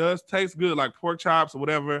stuff does taste good, like pork chops or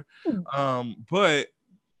whatever. But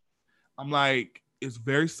I'm like, it's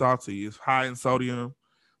very salty. It's high in sodium.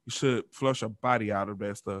 You should flush your body out of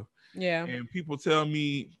that stuff. Yeah. And people tell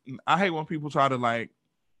me, I hate when people try to like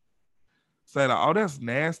say like, oh, that's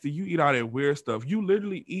nasty. You eat all that weird stuff. You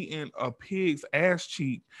literally eating a pig's ass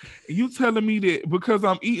cheek. And you telling me that because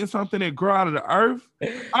I'm eating something that grew out of the earth,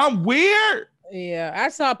 I'm weird? Yeah. I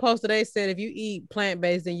saw a post today said if you eat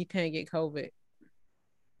plant-based, then you can't get COVID.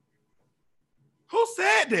 Who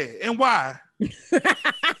said that and why?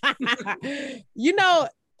 You know,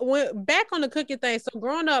 when back on the cooking thing, so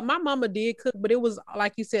growing up, my mama did cook, but it was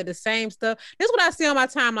like you said, the same stuff. This is what I see on my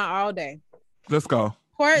timeline all day. Let's go.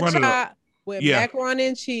 Pork chop with macaroni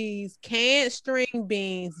and cheese, canned string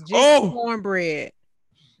beans, just cornbread.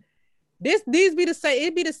 These be the same.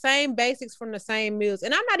 It'd be the same basics from the same meals,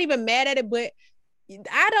 and I'm not even mad at it. But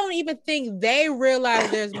I don't even think they realize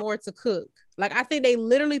there's more to cook. Like I think they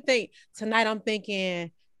literally think tonight. I'm thinking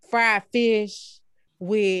fried fish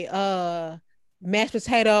with mashed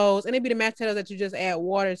potatoes, and it'd be the mashed potatoes that you just add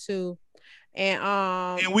water to,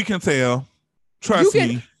 and we can tell. Trust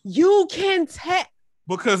me, you can tell.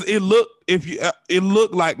 Because it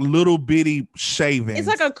looked like little bitty shavings. It's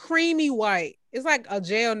like a creamy white. It's like a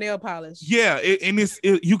gel nail polish. Yeah,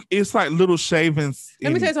 it's like little shavings.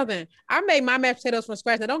 Let me tell you something. I made my mashed potatoes from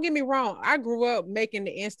scratch. Now, don't get me wrong. I grew up making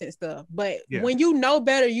the instant stuff, but when you know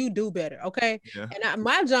better, you do better. Okay. Yeah. And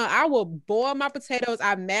I will boil my potatoes.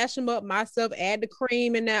 I mash them up myself, add the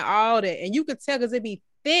cream and that, all that, and you could tell because it'd be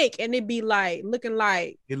thick and it'd be like looking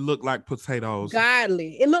like it looked like potatoes.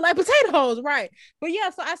 Godly. It looked like potatoes, right? But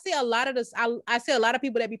yeah, so I see a lot of this. I see a lot of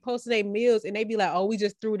people that be posting their meals and they be like, oh, we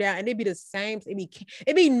just threw down, and it'd be the same.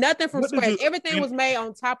 It'd be nothing from scratch. Everything was made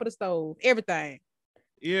on top of the stove. Everything.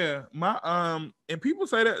 Yeah, my and people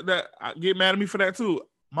say that I get mad at me for that too.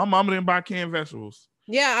 My mama didn't buy canned vegetables.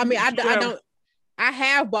 Yeah, I mean, I don't. I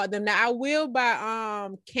have bought them. Now I will buy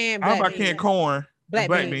canned black beans. Canned corn, black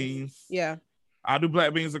beans. Yeah, I do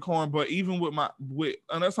black beans and corn, but even with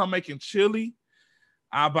unless I'm making chili,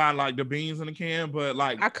 I buy like the beans in the can. But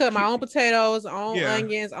like I cut my own potatoes,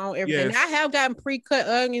 onions, on everything. Yes. I have gotten pre-cut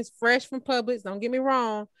onions fresh from Publix. Don't get me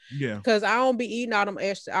wrong. Yeah, because I don't be eating all them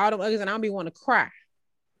onions, and I don't be want to cry.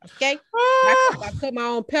 Okay, I cut my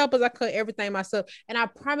own peppers. I cut everything myself, and I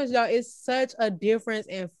promise y'all, it's such a difference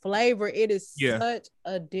in flavor. It is such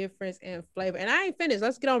a difference in flavor. And I ain't finished.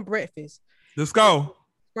 Let's get on breakfast. Let's go.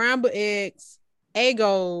 Scrambled eggs,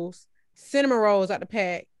 Eggos, cinnamon rolls out the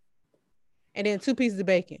pack, and then 2 pieces of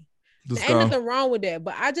bacon. There ain't nothing wrong with that,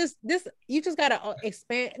 but you just gotta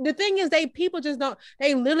expand. The thing is, people just don't.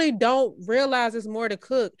 They literally don't realize it's more to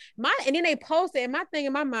cook. And then they post it, and my thing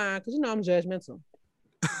in my mind, because I'm judgmental.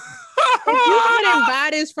 If you couldn't buy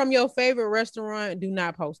this from your favorite restaurant, do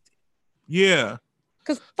not post it. Yeah.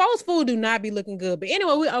 Because folks' food do not be looking good. But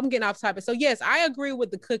anyway, I'm getting off topic. So yes, I agree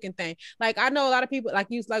with the cooking thing. Like I know a lot of people, like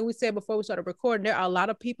we said before we started recording, there are a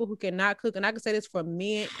lot of people who cannot cook. And I can say this for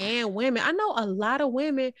men and women. I know a lot of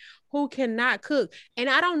women who cannot cook. And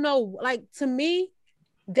I don't know, like to me,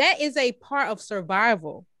 that is a part of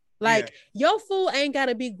survival. Like your food ain't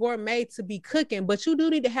gotta be gourmet to be cooking, but you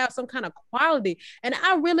do need to have some kind of quality. And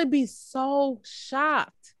I really be so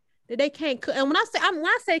shocked that they can't cook. And when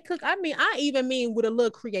I say cook, I even mean with a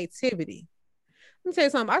little creativity. Let me tell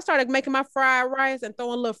you something. I started making my fried rice and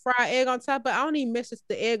throwing a little fried egg on top, but I don't even mess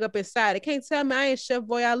the egg up inside. They can't tell me I ain't Chef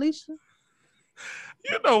Boy Alicia.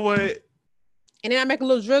 You know what? And then I make a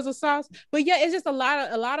little drizzle sauce. But yeah, it's just a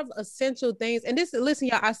lot of essential things. And listen,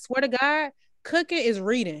 y'all, I swear to God, cooking is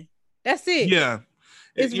reading. That's it. Yeah.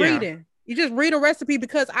 It's reading. You just read a recipe,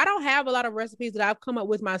 because I don't have a lot of recipes that I've come up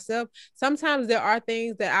with myself. Sometimes there are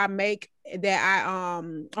things that I make that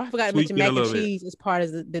I forgot to mention mac and cheese as part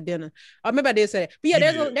of the dinner. Or maybe I did say that. But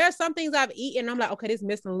yeah, there's some things I've eaten. I'm like, okay, this is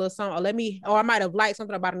missing a little something. Or I might have liked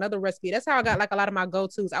something about another recipe. That's how I got like a lot of my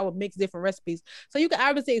go-tos. I would mix different recipes. So you can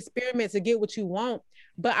obviously experiment to get what you want.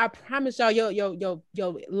 But I promise y'all, your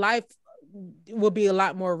life will be a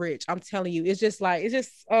lot more rich. I'm telling you. It's just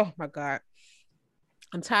oh my God.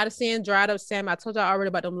 I'm tired of seeing dried up salmon. I told y'all already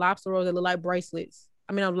about them lobster rolls that look like bracelets.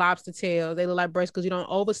 I mean, them lobster tails. They look like bracelets because you don't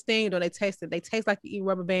oversteam them. They taste it. They taste like you eat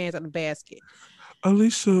rubber bands out of the basket.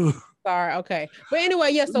 Alicia. Sorry. Okay. But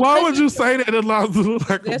anyway, yeah. So why would you say that the lobster look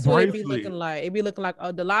like a bracelet? That's what it be looking like. It be looking like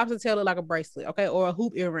the lobster tail look like a bracelet. Okay. Or a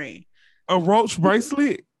hoop earring. A roach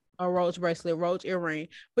bracelet? A roach bracelet, roach earring.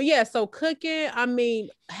 But yeah, so cooking, I mean,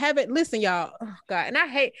 listen, y'all. Oh God. And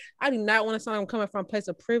I do not want to sound like I'm coming from a place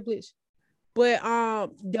of privilege. But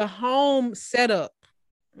the home setup,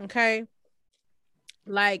 okay,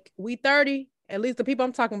 like we 30, at least the people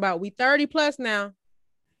I'm talking about, we 30 plus now.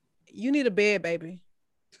 You need a bed, baby.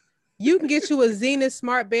 You can get you a Zenith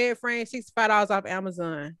smart bed frame, $65 off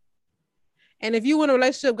Amazon. And if you want a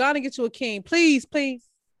relationship, go on and get you a king. Please.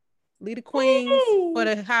 Leave the queens for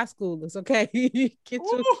the high schoolers, okay? Get you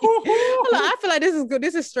a king. I feel like this is good.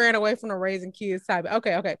 This is straying away from the raising kids type.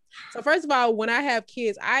 Okay. So first of all, when I have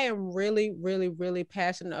kids, I am really, really, really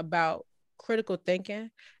passionate about critical thinking.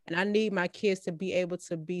 And I need my kids to be able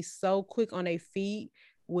to be so quick on their feet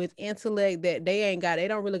with intellect that they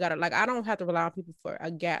don't really got it. Like, I don't have to rely on people for a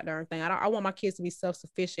gap or anything. I want my kids to be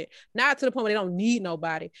self-sufficient, not to the point where they don't need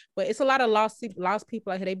nobody, but it's a lot of lost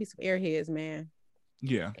people out here. They be some airheads, man.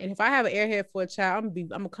 Yeah. And if I have an airhead for a child, I'm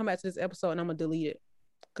gonna come back to this episode and I'm gonna delete it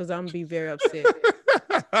because I'm gonna be very upset.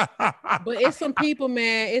 But it's some people,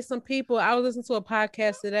 man. It's some people. I was listening to a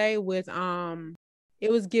podcast today with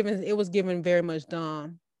it was given very much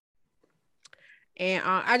dumb. And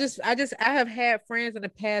I have had friends in the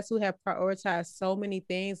past who have prioritized so many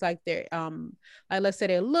things, like their like let's say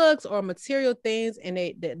their looks or material things, and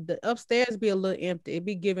the upstairs be a little empty. It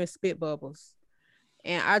be giving spit bubbles.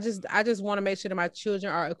 And I just want to make sure that my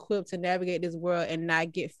children are equipped to navigate this world and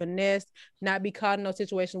not get finessed, not be caught in no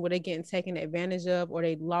situation where they're getting taken advantage of or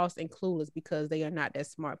they lost and clueless because they are not that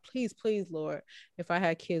smart. Please, Lord, if I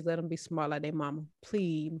had kids, let them be smart like their mama.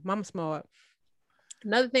 Please, mama smart.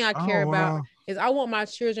 Another thing I care about is I want my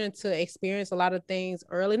children to experience a lot of things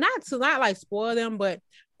early, not like spoil them, but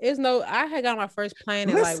I had got on my first plane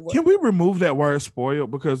and can we remove that word spoiled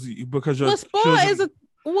because your spoil is a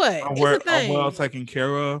what? Are well taken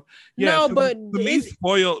care of. Yeah, no, but to me,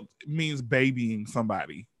 spoiled means babying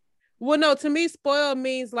somebody. Well, no, to me, spoiled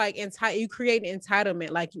means like you create an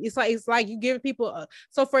entitlement. Like it's like you give people.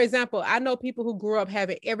 So, for example, I know people who grew up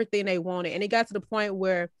having everything they wanted, and it got to the point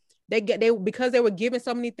where they because they were given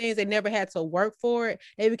so many things, they never had to work for it.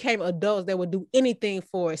 They became adults that would do anything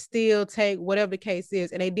for it, steal, take, whatever the case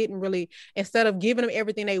is. And they didn't really, instead of giving them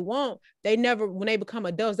everything they want, they never, when they become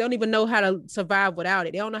adults, they don't even know how to survive without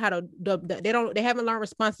it. They don't know how to, they haven't learned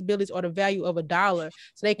responsibilities or the value of a dollar.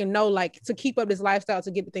 So they can know, like, to keep up this lifestyle,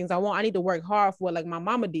 to get the things I want, I need to work hard for it, like my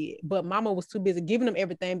mama did. But mama was too busy giving them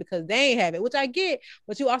everything because they ain't have it, which I get,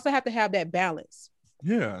 but you also have to have that balance.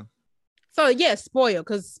 Yeah. So yes, spoil,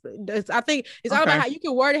 because I think it's all about how you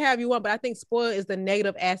can word it however you want, but I think spoil is the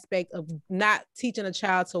negative aspect of not teaching a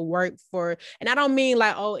child to work for. And I don't mean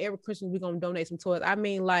like, oh, every Christmas we're gonna donate some toys. I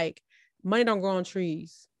mean like money don't grow on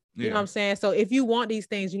trees. You know what I'm saying? So if you want these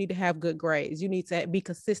things, you need to have good grades. You need to be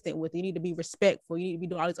consistent with it. You need to be respectful. You need to be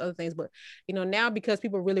doing all these other things. But you know, now because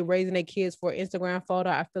people are really raising their kids for an Instagram photo,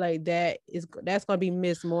 I feel like that's gonna be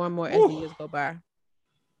missed more and more as the years go by.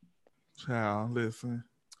 Child, listen.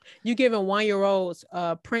 You giving 1-year-olds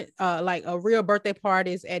print like a real birthday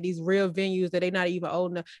parties at these real venues that they're not even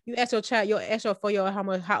old enough. You ask your child, ask your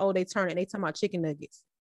 4-year-old how old they turn, and they talking about chicken nuggets.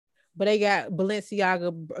 But they got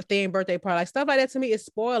Balenciaga themed birthday party, like stuff like that. To me, is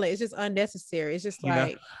spoiling. It's just unnecessary. It's just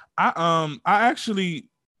like I actually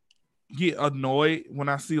get annoyed when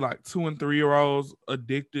I see like 2 and 3-year-olds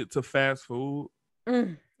addicted to fast food.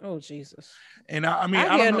 Oh Jesus! And I mean,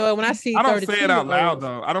 I get annoyed when I see. I don't say it out loud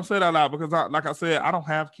though. I don't say it out loud because, like I said, I don't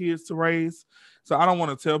have kids to raise, so I don't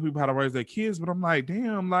want to tell people how to raise their kids. But I'm like,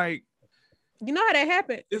 damn, like, you know how that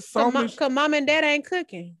happened? It's so much because mom and dad ain't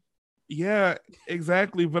cooking. Yeah,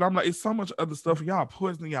 exactly. But I'm like, it's so much other stuff. Y'all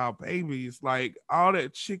poisoning y'all babies, like all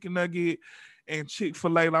that chicken nugget and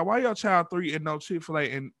Chick-fil-A. Like, why your child 3 and no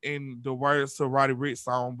Chick-fil-A in the words to Roddy Ricch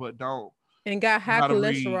song, but don't and got high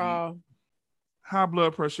cholesterol. High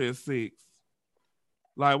blood pressure is 6.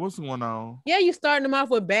 Like, what's going on? Yeah, you starting them off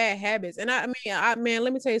with bad habits. And I mean,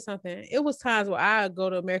 let me tell you something. It was times where I go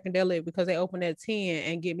to American Deli because they open at 10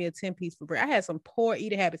 and get me a 10-piece for bread. I had some poor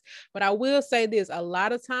eating habits, but I will say this: a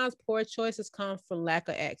lot of times poor choices come from lack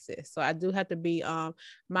of access. So I do have to be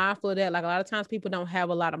mindful of that. Like, a lot of times people don't have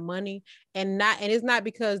a lot of money, and it's not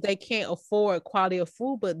because they can't afford quality of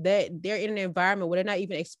food, but that they're in an environment where they're not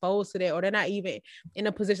even exposed to that, or they're not even in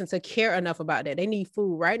a position to care enough about that. They need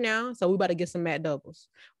food right now, so we about to get some McDoubles.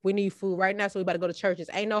 We need food right now, so we about to go to churches.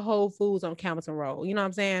 Ain't no Whole Foods on Campbellton Road. You know what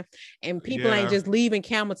I'm saying? And people ain't just leaving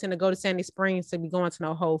Campbellton to go to Sandy Springs to be going to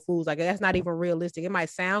no Whole Foods. Like, that's not even realistic. It might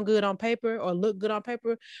sound good on paper or look good on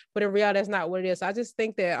paper, but in reality, that's not what it is. So I just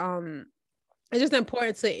think that it's just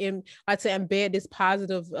important to embed this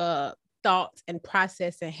positive thoughts and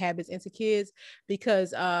process and habits into kids,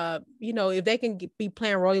 because you know, if they can be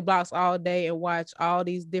playing Roblox all day and watch all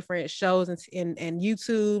these different shows and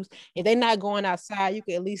YouTubes, if they're not going outside, you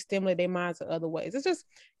can at least stimulate their minds in other ways. It's just,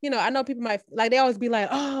 you know, I know people might, like, they always be like,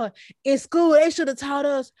 oh, in school they should have taught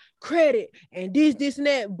us credit and this and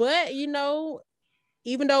that, but you know,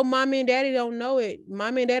 even though mommy and daddy don't know it,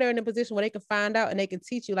 mommy and daddy are in a position where they can find out and they can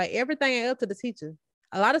teach you. Like, everything ain't up to the teacher.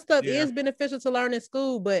 A lot of stuff is beneficial to learn in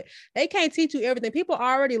school, but they can't teach you everything. People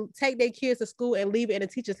already take their kids to school and leave it in the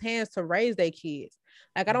teacher's hands to raise their kids.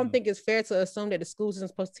 Like, I don't think it's fair to assume that the school isn't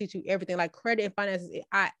supposed to teach you everything. Like, credit and finances,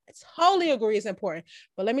 I totally agree it's important.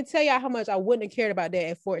 But let me tell y'all how much I wouldn't have cared about that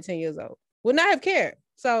at 14 years old. Would not have cared.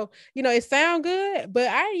 So, you know, it sounds good, but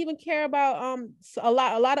I didn't even care about a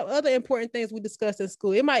lot of other important things we discussed in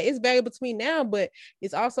school. It's valuable to me now, but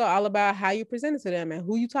it's also all about how you present it to them and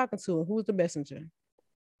who you talking to and who's the messenger.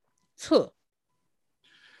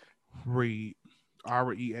 Read.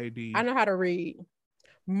 R-E-A-D. I know how to read.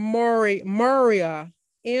 Murraya.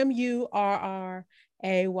 Murraya.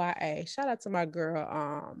 Shout out to my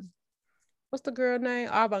girl. What's the girl name?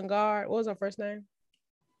 Avant-Garde. What was her first name?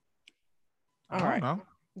 I don't know.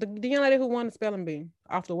 The young lady who won the spelling bee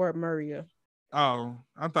off the word Murraya. Oh,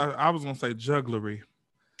 I thought I was gonna say jugglery.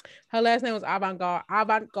 Her last name was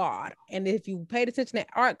Avant-Garde. And if you paid attention to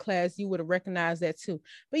art class, you would have recognized that too.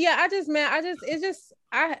 But yeah, I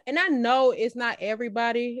know it's not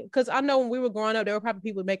everybody, because I know when we were growing up, there were probably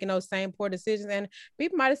people making those same poor decisions, and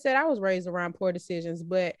people might have said I was raised around poor decisions.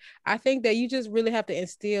 But I think that you just really have to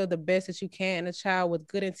instill the best that you can in a child with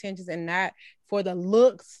good intentions and not for the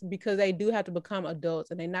looks, because they do have to become adults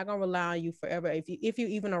and they're not going to rely on you forever if you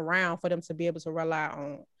even around for them to be able to rely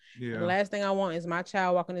on. Yeah. The last thing I want is my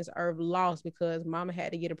child walking this earth lost because mama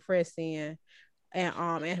had to get a press in and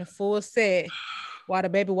a full set while the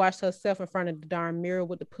baby watched herself in front of the darn mirror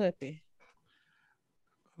with the puppy.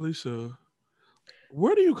 Alicia,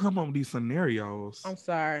 where do you come up with these scenarios? I'm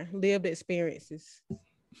sorry, lived experiences.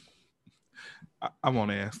 I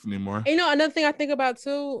won't ask anymore. You know, another thing I think about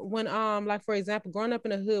too, when like for example, growing up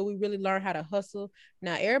in the hood, we really learned how to hustle.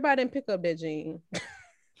 Now everybody didn't pick up that gene.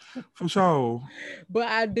 For sure. But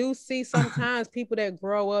I do see sometimes people that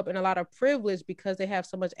grow up in a lot of privilege because they have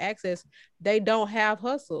so much access, they don't have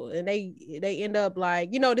hustle, and they end up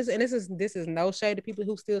like, this is no shade to people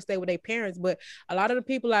who still stay with their parents, but a lot of the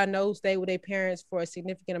people I know who stay with their parents for a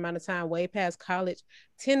significant amount of time, way past college,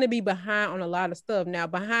 tend to be behind on a lot of stuff. Now,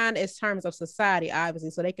 behind in terms of society,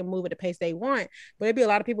 obviously, so they can move at the pace they want. But it'd be a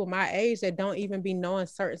lot of people my age that don't even be knowing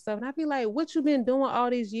certain stuff, and I'd be like, "What you been doing all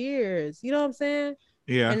these years?" You know what I'm saying?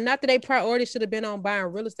 Yeah. And not that they priority should have been on buying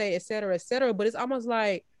real estate, et cetera, but it's almost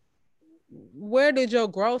like, where did your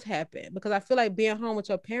growth happen? Because I feel like being home with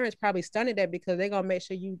your parents probably stunted that, because they're gonna make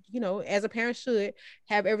sure as a parent should,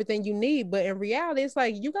 have everything you need. But in reality, it's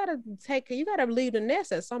like you gotta leave the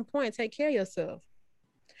nest at some point and take care of yourself.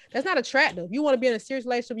 That's not attractive. You want to be in a serious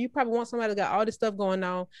relationship, you probably want somebody that got all this stuff going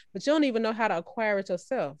on, but you don't even know how to acquire it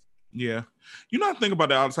yourself. Yeah. I think about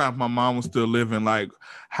that all the time. If my mom was still living, like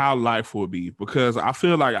how life would be, because I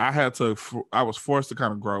feel like I was forced to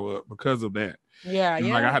kind of grow up because of that. Yeah. And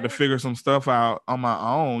Yeah. like I had to figure some stuff out on my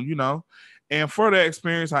own, And for that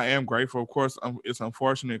experience, I am grateful. Of course, it's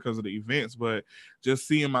unfortunate because of the events, but just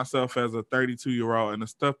seeing myself as a 32-year-old and the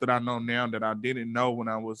stuff that I know now that I didn't know when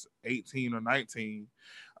I was 18 or 19,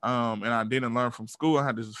 and I didn't learn from school, I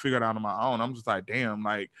had to just figure it out on my own. I'm just like, damn,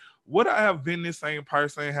 like, would I have been this same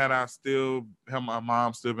person had my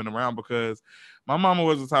mom still been around? Because my mama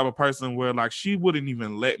was the type of person where, like, she wouldn't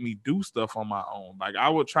even let me do stuff on my own. Like, I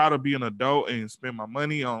would try to be an adult and spend my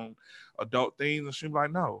money on adult things, and she'd be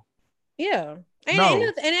like, no. Yeah. No.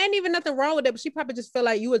 And ain't even nothing wrong with that, but she probably just feel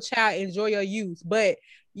like you a child, enjoy your youth, but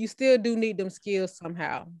you still do need them skills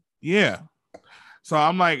somehow. Yeah. So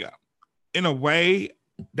I'm like, in a way,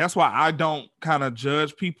 that's why I don't kind of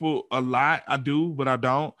judge people a lot. I do, but I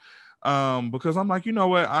don't. Because I'm like, you know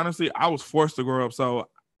what? Honestly, I was forced to grow up. So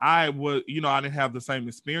I didn't have the same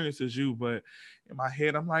experience as you, but in my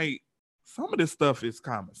head, I'm like, some of this stuff is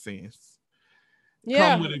common sense.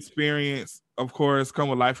 Yeah. Come with experience, of course, come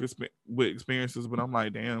with life with experiences, but I'm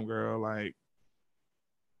like, damn, girl, like,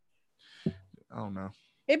 I don't know.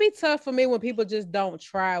 It'd be tough for me when people just don't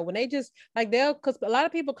try. When they just like because a lot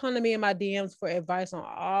of people come to me in my DMs for advice on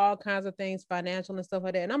all kinds of things, financial and stuff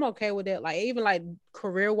like that. And I'm okay with that, like even like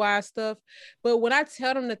career-wise stuff. But when I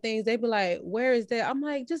tell them the things, they be like, where is that? I'm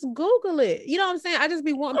like, just Google it. You know what I'm saying? I just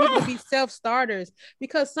be wanting people to be self-starters,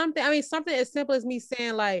 because something as simple as me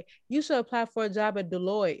saying, like, you should apply for a job at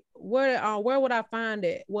Deloitte. Where would I find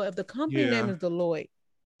it? Well, if the company name is Deloitte.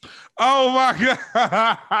 Oh my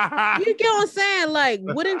God. You get what I'm saying? Like,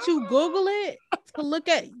 wouldn't you Google it to look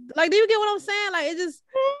at, like, do you get what I'm saying? Like,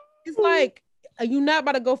 it's like, you're not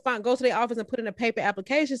about to go to their office and put in a paper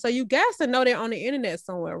application. So you got to know they're on the internet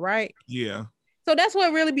somewhere, right? Yeah. So that's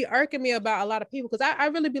what really be irking me about a lot of people. Cause I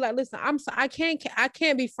really be like, listen, I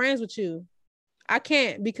can't be friends with you. I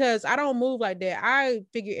can't, because I don't move like that. I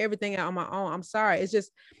figure everything out on my own. I'm sorry. It's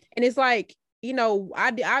just, and it's like,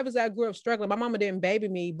 I grew up struggling. My mama didn't baby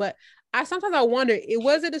me, but sometimes I wonder,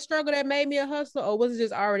 was it a struggle that made me a hustler, or was it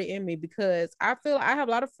just already in me? Because I feel I have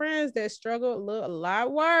a lot of friends that struggle a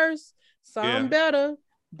lot worse, some better,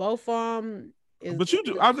 both but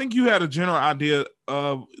I think you had a general idea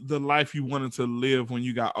of the life you wanted to live when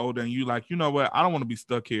you got older, and you like, you know what, I don't want to be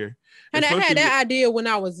stuck here. And I had that idea when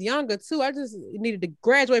I was younger too. I just needed to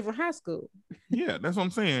graduate from high school. Yeah, that's what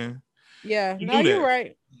I'm saying. Yeah, you're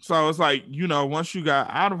right. So it's like, once you got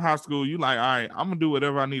out of high school, you like, all right, I'm gonna do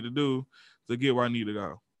whatever I need to do to get where I need to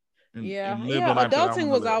go. And adulting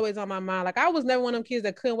was always on my mind. Like, I was never one of them kids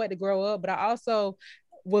that couldn't wait to grow up, but I also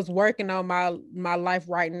was working on my life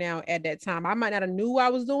right now at that time. I might not have knew I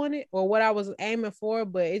was doing it or what I was aiming for,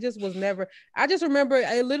 but it just was never. I just remember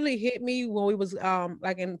it literally hit me when we was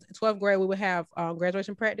like in 12th grade. We would have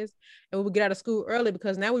graduation practice, and we would get out of school early,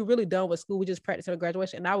 because now we're really done with school. We just practice for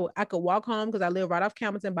graduation, and I could walk home because I live right off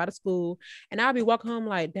Campbellton by the school, and I'd be walking home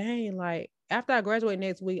like, dang, like, after I graduate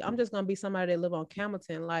next week, I'm just gonna be somebody that live on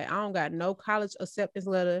Campbellton. Like, I don't got no college acceptance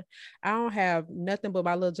letter. I don't have nothing but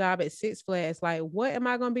my little job at Six Flags. Like, what am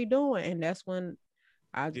I gonna be doing? And that's when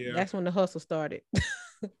the hustle started.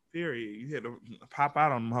 Period. You had to pop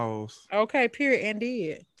out on them hoes. Okay, period, and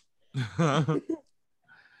did.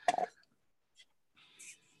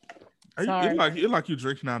 It's like you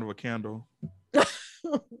drinking out of a candle.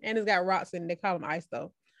 And it's got rocks in it. They call them ice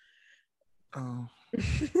though. Oh.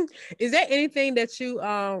 Is there anything that you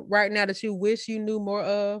right now that you wish you knew more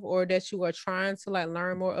of, or that you are trying to like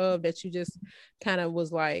learn more of, that you just kind of was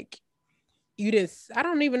like, I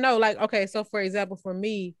don't even know, like, okay, so for example, for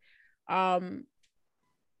me, I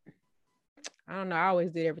don't know, I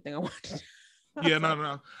always did everything I wanted. Yeah,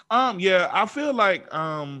 no. Yeah, I feel like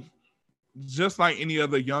just like any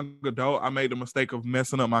other young adult, I made the mistake of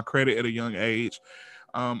messing up my credit at a young age.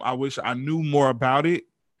 I wish I knew more about it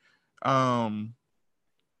um,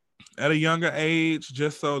 at a younger age,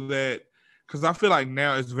 just so that, because I feel like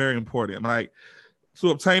now it's very important. Like, to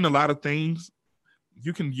obtain a lot of things,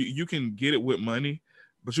 you can get it with money,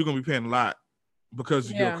 but you're gonna be paying a lot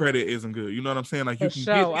because your Yeah, credit isn't good. You know what I'm saying? Like, for you can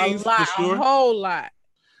get sure. A things for lot, a sure. whole lot.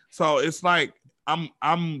 So it's like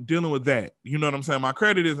I'm dealing with that. You know what I'm saying? My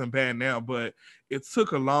credit isn't bad now, but it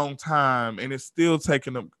took a long time, and it's still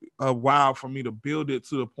taking a while for me to build it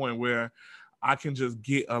to the point where I can just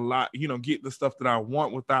get a lot, get the stuff that I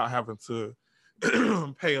want without having to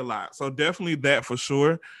pay a lot. So definitely that for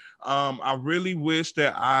sure. I really wish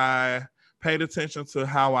that I paid attention to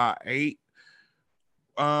how I ate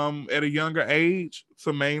at a younger age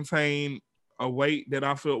to maintain a weight that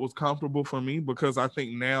I felt was comfortable for me, because I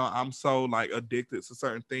think now I'm so like addicted to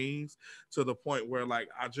certain things to the point where like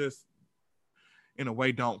I just in a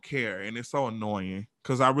way don't care, and it's so annoying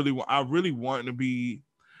because I really want to be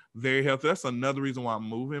very healthy. That's another reason why I'm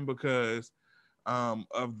moving, because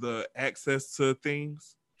of the access to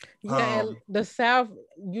things. Yeah, and Um the South,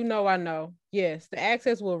 I know. Yes, the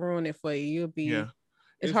access will ruin it for you. yeah.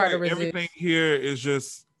 It's It's hard to like everything resist. here is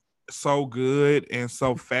just so good and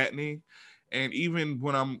so fattening. And even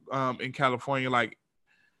when I'm in California, like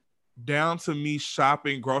down to me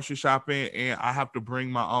shopping, grocery shopping, and I have to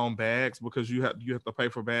bring my own bags because you have to pay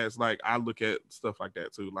for bags. Like I look at stuff like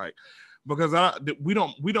that too, like because we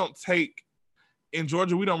don't take in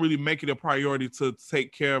Georgia, we don't really make it a priority to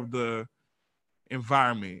take care of the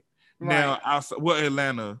environment. Right. Now,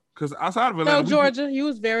 Atlanta, because outside of No, Atlanta, we do, Georgia, you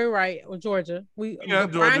was very right. Or Georgia, yeah,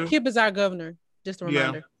 Brian Georgia, Kemp is our governor. Just a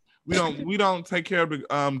yeah, reminder. we don't take care of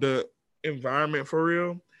the environment for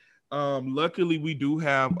real. Luckily, we do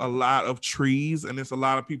have a lot of trees, and it's a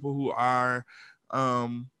lot of people who are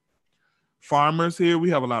um, farmers here. We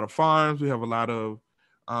have a lot of farms. We have a lot of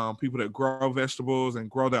people that grow vegetables and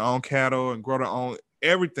grow their own cattle and grow their own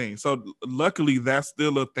everything. So luckily, that's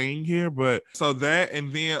still a thing here. But so that,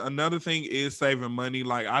 and then another thing is saving money.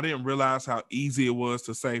 Like I didn't realize how easy it was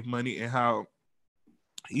to save money and how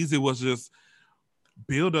easy it was just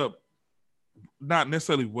build up not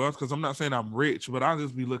necessarily wealth, because I'm not saying I'm rich, but I'll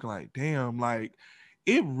just be looking like, damn, like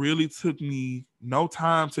it really took me no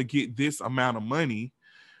time to get this amount of money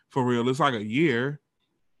for real. It's like a year.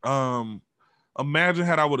 Um, Imagine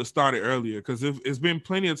had I would have started earlier, because if it's been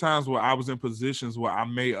plenty of times where I was in positions where I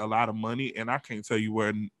made a lot of money and I can't tell you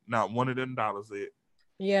where not one of them dollars is.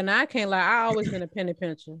 Yeah, now I can't lie. I always been a penny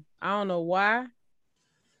pincher. I don't know why,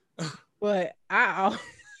 but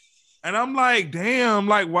And I'm like, damn,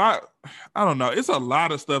 like why? I don't know. It's a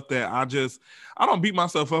lot of stuff that I don't beat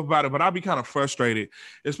myself up about it, but I be kind of frustrated,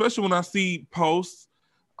 especially when I see posts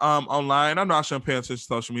online. I know I shouldn't pay attention to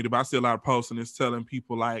social media, but I see a lot of posts and it's telling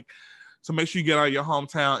people like to make sure you get out of your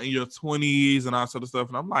hometown in your 20s and all sort of stuff.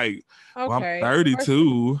 And I'm like, well, I'm okay.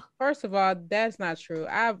 32. First of all, that's not true.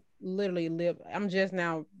 I've literally lived. I'm just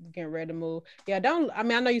now getting ready to move. Yeah, don't. I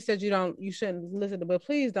mean, I know you said you shouldn't listen to, but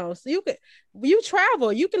please don't. So you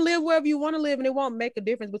travel. You can live wherever you want to live, and it won't make a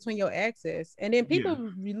difference between your access. And then Yeah.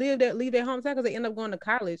 people leave their hometown because they end up going to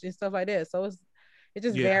college and stuff like that. So it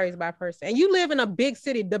just Yeah. varies by person. And you live in a big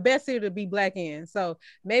city, the best city to be black in. So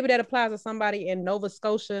maybe that applies to somebody in Nova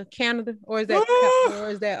Scotia, Canada, or is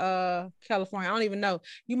that California? I don't even know.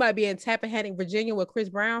 You might be in Tappahannock, Virginia, where Chris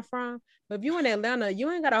Brown from. But if you in Atlanta, you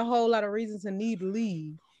ain't got a whole lot of reasons to need to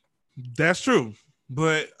leave. That's true.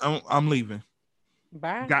 But I'm leaving.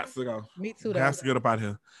 Bye. Got to go. Me too, Got though. to get up out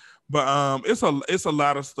here. But it's a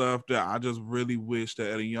lot of stuff that I just really wish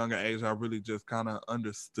that at a younger age I really just kind of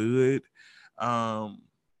understood. Because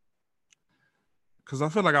I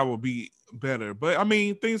feel like I would be better. But I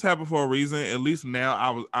mean, things happen for a reason. At least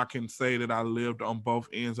now I can say that I lived on both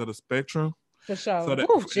ends of the spectrum, For sure. so that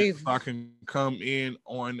Oh, so Jesus. I can come in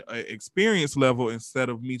on an experience level instead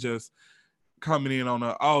of me just coming in on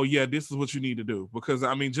oh yeah, this is what you need to do. Because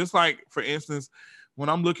I mean, just like for instance, when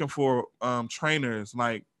I'm looking for trainers,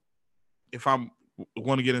 like if I'm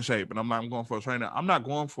want to get in shape and I'm going for a trainer, I'm not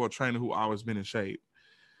going for a trainer who always been in shape.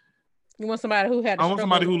 You want somebody who had to I want struggle a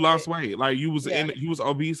somebody who little lost bit. weight. Like Yeah. you was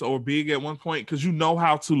obese or big at one point, because you know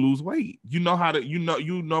how to lose weight. You know how to you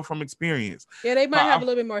know from experience. Yeah, they So might have a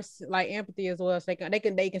little bit more like empathy as well. So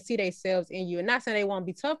they can see themselves in you. And not saying they won't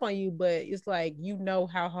be tough on you, but it's like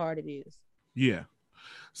how hard it is. yeah.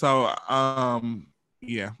 So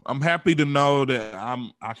yeah, I'm happy to know that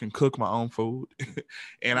I can cook my own food,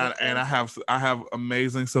 and Okay. I have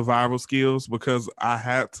amazing survival skills because I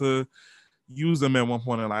had to use them at one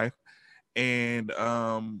point in life, and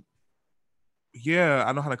yeah,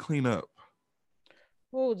 I know how to clean up.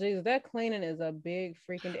 Oh Jesus, that cleaning is a big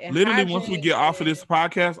freaking and Literally, once we hygiene get off of is this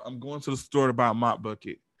podcast, I'm going to the store to buy a mop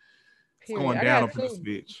bucket. It's period. going I down got up in this two.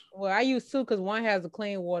 bitch. Well, I use two because one has the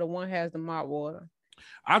clean water, one has the mop water.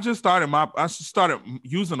 I started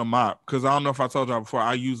using a mop because I don't know if I told y'all before.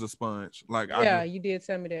 I use a sponge. Yeah, you did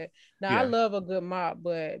tell me that. Now I Yeah, love a good mop,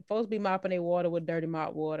 but folks be mopping their water with dirty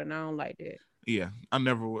mop water, and I don't like that. yeah. I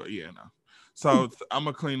never would. Yeah, no. So I'm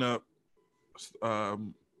gonna clean up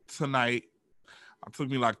tonight. It took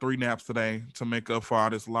me like 3 naps today to make up for all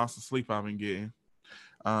this loss of sleep I've been getting.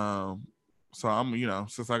 So I'm,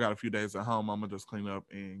 since I got a few days at home, I'm gonna just clean up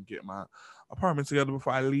and get my apartment together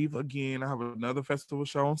before I leave again. I have another festival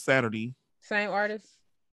show on Saturday. Same artist?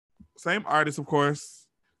 Same artist, of course.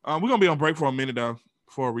 We're gonna be on break for a minute though,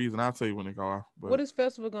 for a reason. I'll tell you when it go off. What is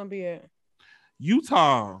festival gonna be at?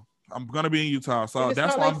 Utah. I'm gonna be in Utah, so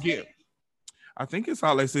that's why I'm getting. I think it's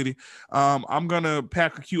Salt Lake City. I'm gonna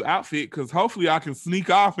pack a cute outfit because hopefully I can sneak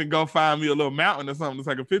off and go find me a little mountain or something to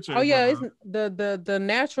take a picture. Oh yeah, it's the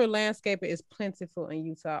natural landscape is plentiful in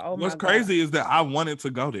Utah. Oh What's my crazy God. is that I wanted to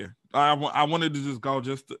go there. I wanted to just go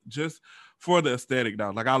just for the aesthetic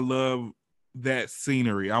though. Like I love that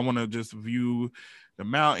scenery. I want to just view the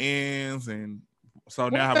mountains and so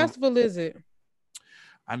what now festival is it?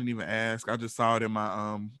 I didn't even ask. I just saw it in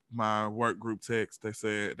my my work group text. They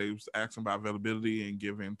said they was asking about availability and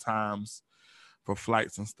giving times for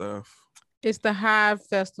flights and stuff. It's the Hive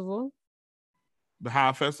Festival. The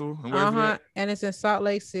Hive Festival? And where's it at? And it's in Salt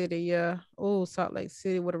Lake City, yeah. Oh, Salt Lake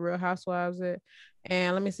City where the Real Housewives at.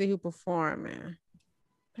 And let me see who performed, man.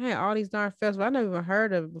 Hey, all these darn festivals. I never even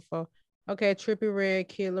heard of it before. Okay, Trippie Redd,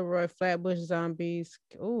 Kid Laroi, Flatbush Zombies.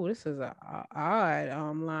 Oh, this is a odd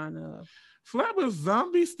lineup. Flatbush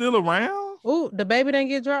Zombies still around? Oh, the baby didn't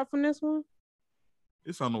get dropped from this one?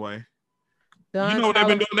 It's on the way. Don you know what they've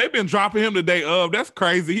been doing? They've been dropping him the day of. That's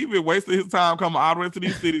crazy. He's been wasting his time coming all the way to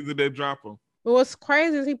these cities and they drop him. But what's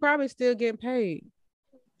crazy is he probably still getting paid.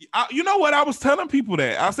 You know what? I was telling people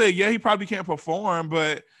that. I said, yeah, he probably can't perform,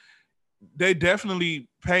 but they definitely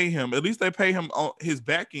pay him. At least they pay him on his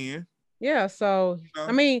back end. Yeah, so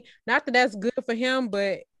I mean, not that that's good for him,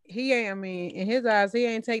 but he ain't. I mean, in his eyes, he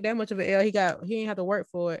ain't take that much of an L. He ain't have to work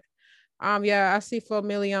for it. Yeah, I see 4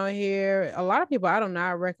 million on here. A lot of people I don't know.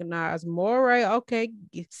 I recognize Moray. Okay,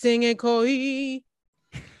 singing Koi.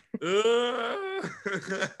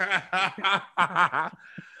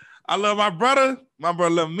 I love my brother. My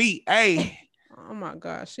brother love me. Hey. Oh my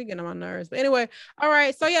gosh, she getting on my nerves. But anyway, all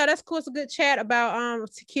right. So yeah, that's cool. It's a good chat about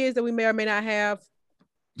kids that we may or may not have.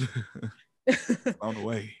 On the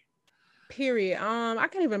way. Period. I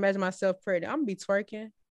can't even imagine myself pregnant. I'm gonna be twerking.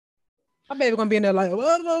 My baby gonna be in there like whoa,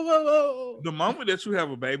 whoa, whoa, whoa. The moment that you have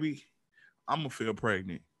a baby, I'm gonna feel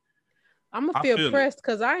pregnant. I'm gonna feel pressed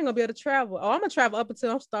because I ain't gonna be able to travel. Oh, I'm gonna travel up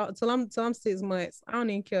until I'm 6 months. I don't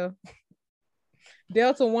even care.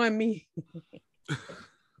 Delta won me.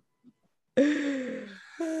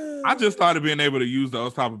 I just started being able to use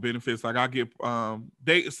those type of benefits. Like I get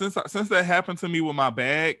since that happened to me with my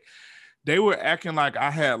bag, they were acting like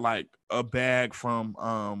I had like a bag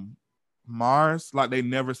from Mars, like they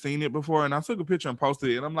never seen it before. And I took a picture and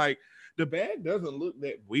posted it, and I'm like, the bag doesn't look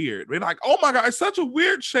that weird. They're like, oh my God, it's such a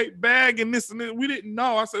weird shaped bag and this and that. We didn't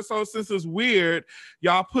know. I said, so since it's weird,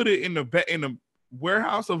 y'all put it in the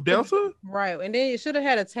warehouse of Delta? Right. And then it should have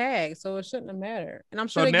had a tag, so it shouldn't have mattered. And I'm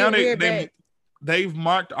sure so now they've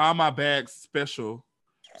marked all my bags special.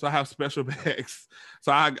 So I have special bags.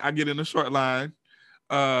 So I get in a short line.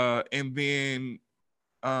 And then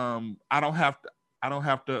I don't have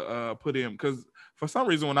to put in, because for some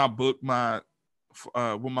reason when I book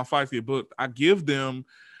when my flights get booked, I give them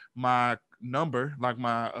my number, like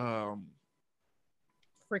my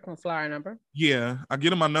frequent flyer number. Yeah, I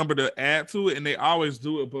get them my number to add to it, and they always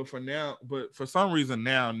do it. But for some reason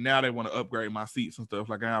now they want to upgrade my seats and stuff.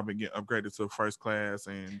 Like I've been getting upgraded to first class,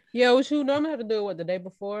 and yeah, which you normally have to do the day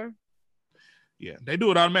before. Yeah, they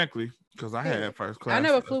do it automatically because I had first class. I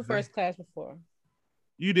never flew first class before.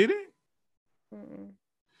 You didn't? Mm-mm.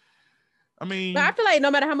 I mean, but I feel like no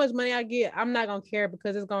matter how much money I get, I'm not gonna care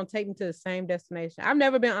because it's gonna take me to the same destination. I've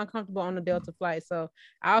never been uncomfortable on the Delta flight, so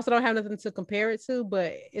I also don't have nothing to compare it to.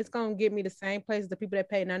 But it's gonna get me the same place as the people that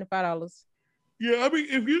pay $95. Yeah, I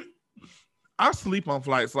mean, I sleep on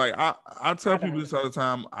flights. Like I tell people this all the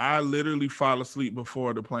time. I literally fall asleep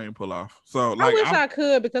before the plane pull off. So like, I wish I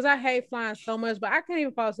could because I hate flying so much, but I can't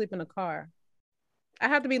even fall asleep in the car. I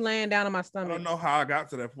have to be laying down on my stomach. I don't know how I got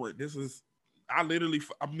to that point. The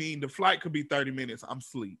flight could be 30 minutes. I'm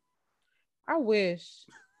asleep. I wish.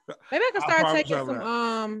 Maybe I can start taking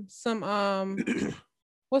some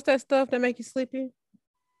what's that stuff that make you sleepy?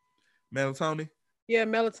 Melatonin. Yeah,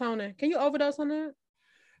 melatonin. Can you overdose on that?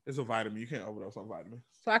 It's a vitamin. You can't overdose on vitamins.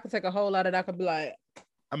 So I can take a whole lot of that. I could be like,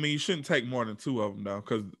 I mean, you shouldn't take more than 2 of them though,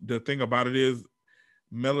 because the thing about it is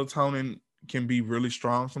melatonin can be really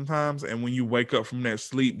strong sometimes, and when you wake up from that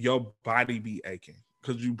sleep, your body be aching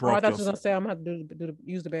because you oh, I broke thought your you was gonna say I'm gonna have to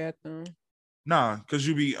use the bathroom. nah, because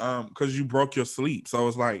you broke your sleep. So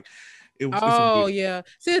it's like it's a Oh weird. yeah.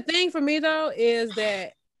 See, the thing for me though is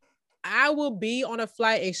that I will be on a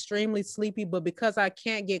flight extremely sleepy, but because I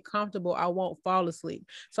can't get comfortable, I won't fall asleep.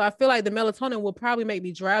 So I feel like the melatonin will probably make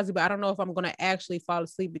me drowsy, but I don't know if I'm gonna actually fall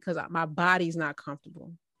asleep because my body's not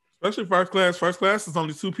comfortable. Especially first class. First class is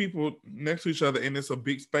only 2 people next to each other, and it's a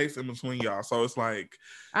big space in between y'all. So it's like,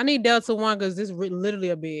 I need Delta One because this is literally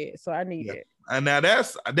a bed, so I need it. And now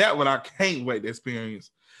that's what I can't wait to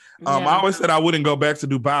experience. I Yeah. always said I wouldn't go back to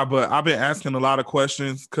Dubai, but I've been asking a lot of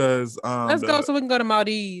questions because Let's go so we can go to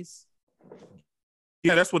Maldives.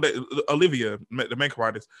 Yeah, that's what Olivia, the makeup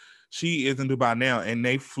artist, she is in Dubai now, and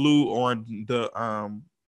they flew on The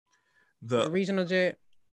regional jet.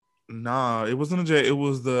 Nah, it wasn't a jet. It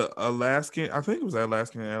was the Alaskan. I think it was the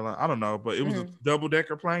Alaskan airline. I don't know, but it was a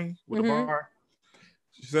double-decker plane with a bar.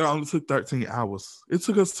 She said it only took 13 hours. It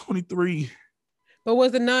took us 23. But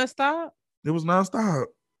was it nonstop? It was nonstop.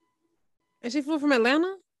 And she flew from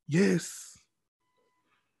Atlanta? Yes.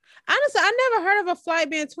 Honestly, I never heard of a flight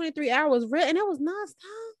being 23 hours, and it was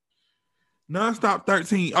nonstop. Nonstop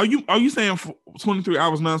 13. Are you saying 23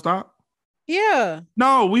 hours nonstop? Yeah.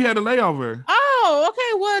 No, we had a layover. Oh,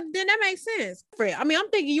 okay. Well, then that makes sense. I mean, I'm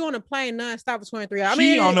thinking you on a plane nonstop for 23 hours.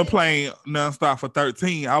 She on the plane nonstop for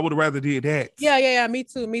 13. I would have rather did that. Yeah. Me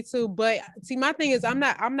too. But see, my thing is, I'm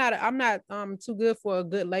not too good for a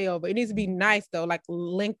good layover. It needs to be nice though, like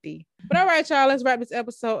lengthy. But all right, y'all, let's wrap this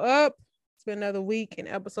episode up. It's been another week and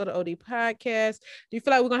episode of OD Podcast. Do you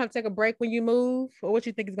feel like we're gonna have to take a break when you move, or what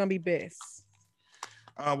you think is gonna be best?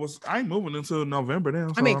 I ain't moving until November now.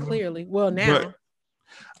 So I mean, clearly. Well, now.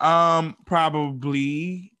 But,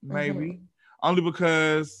 probably, maybe. Only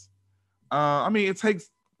because I mean it takes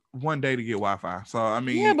one day to get Wi-Fi. So I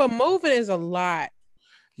mean, yeah, but moving is a lot.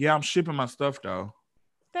 Yeah, I'm shipping my stuff though.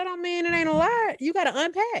 That don't mean it ain't a lot. You gotta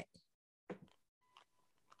unpack.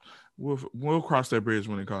 We'll cross that bridge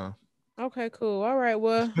when it comes. Okay, cool. All right,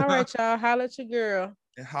 well, all right, y'all. Holla at your girl.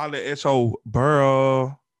 And holla at your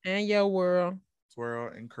burl. And your world.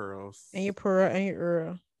 Swirl and curls. And your pearl and your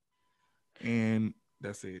earl. And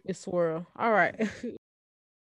that's it. It's swirl. All right.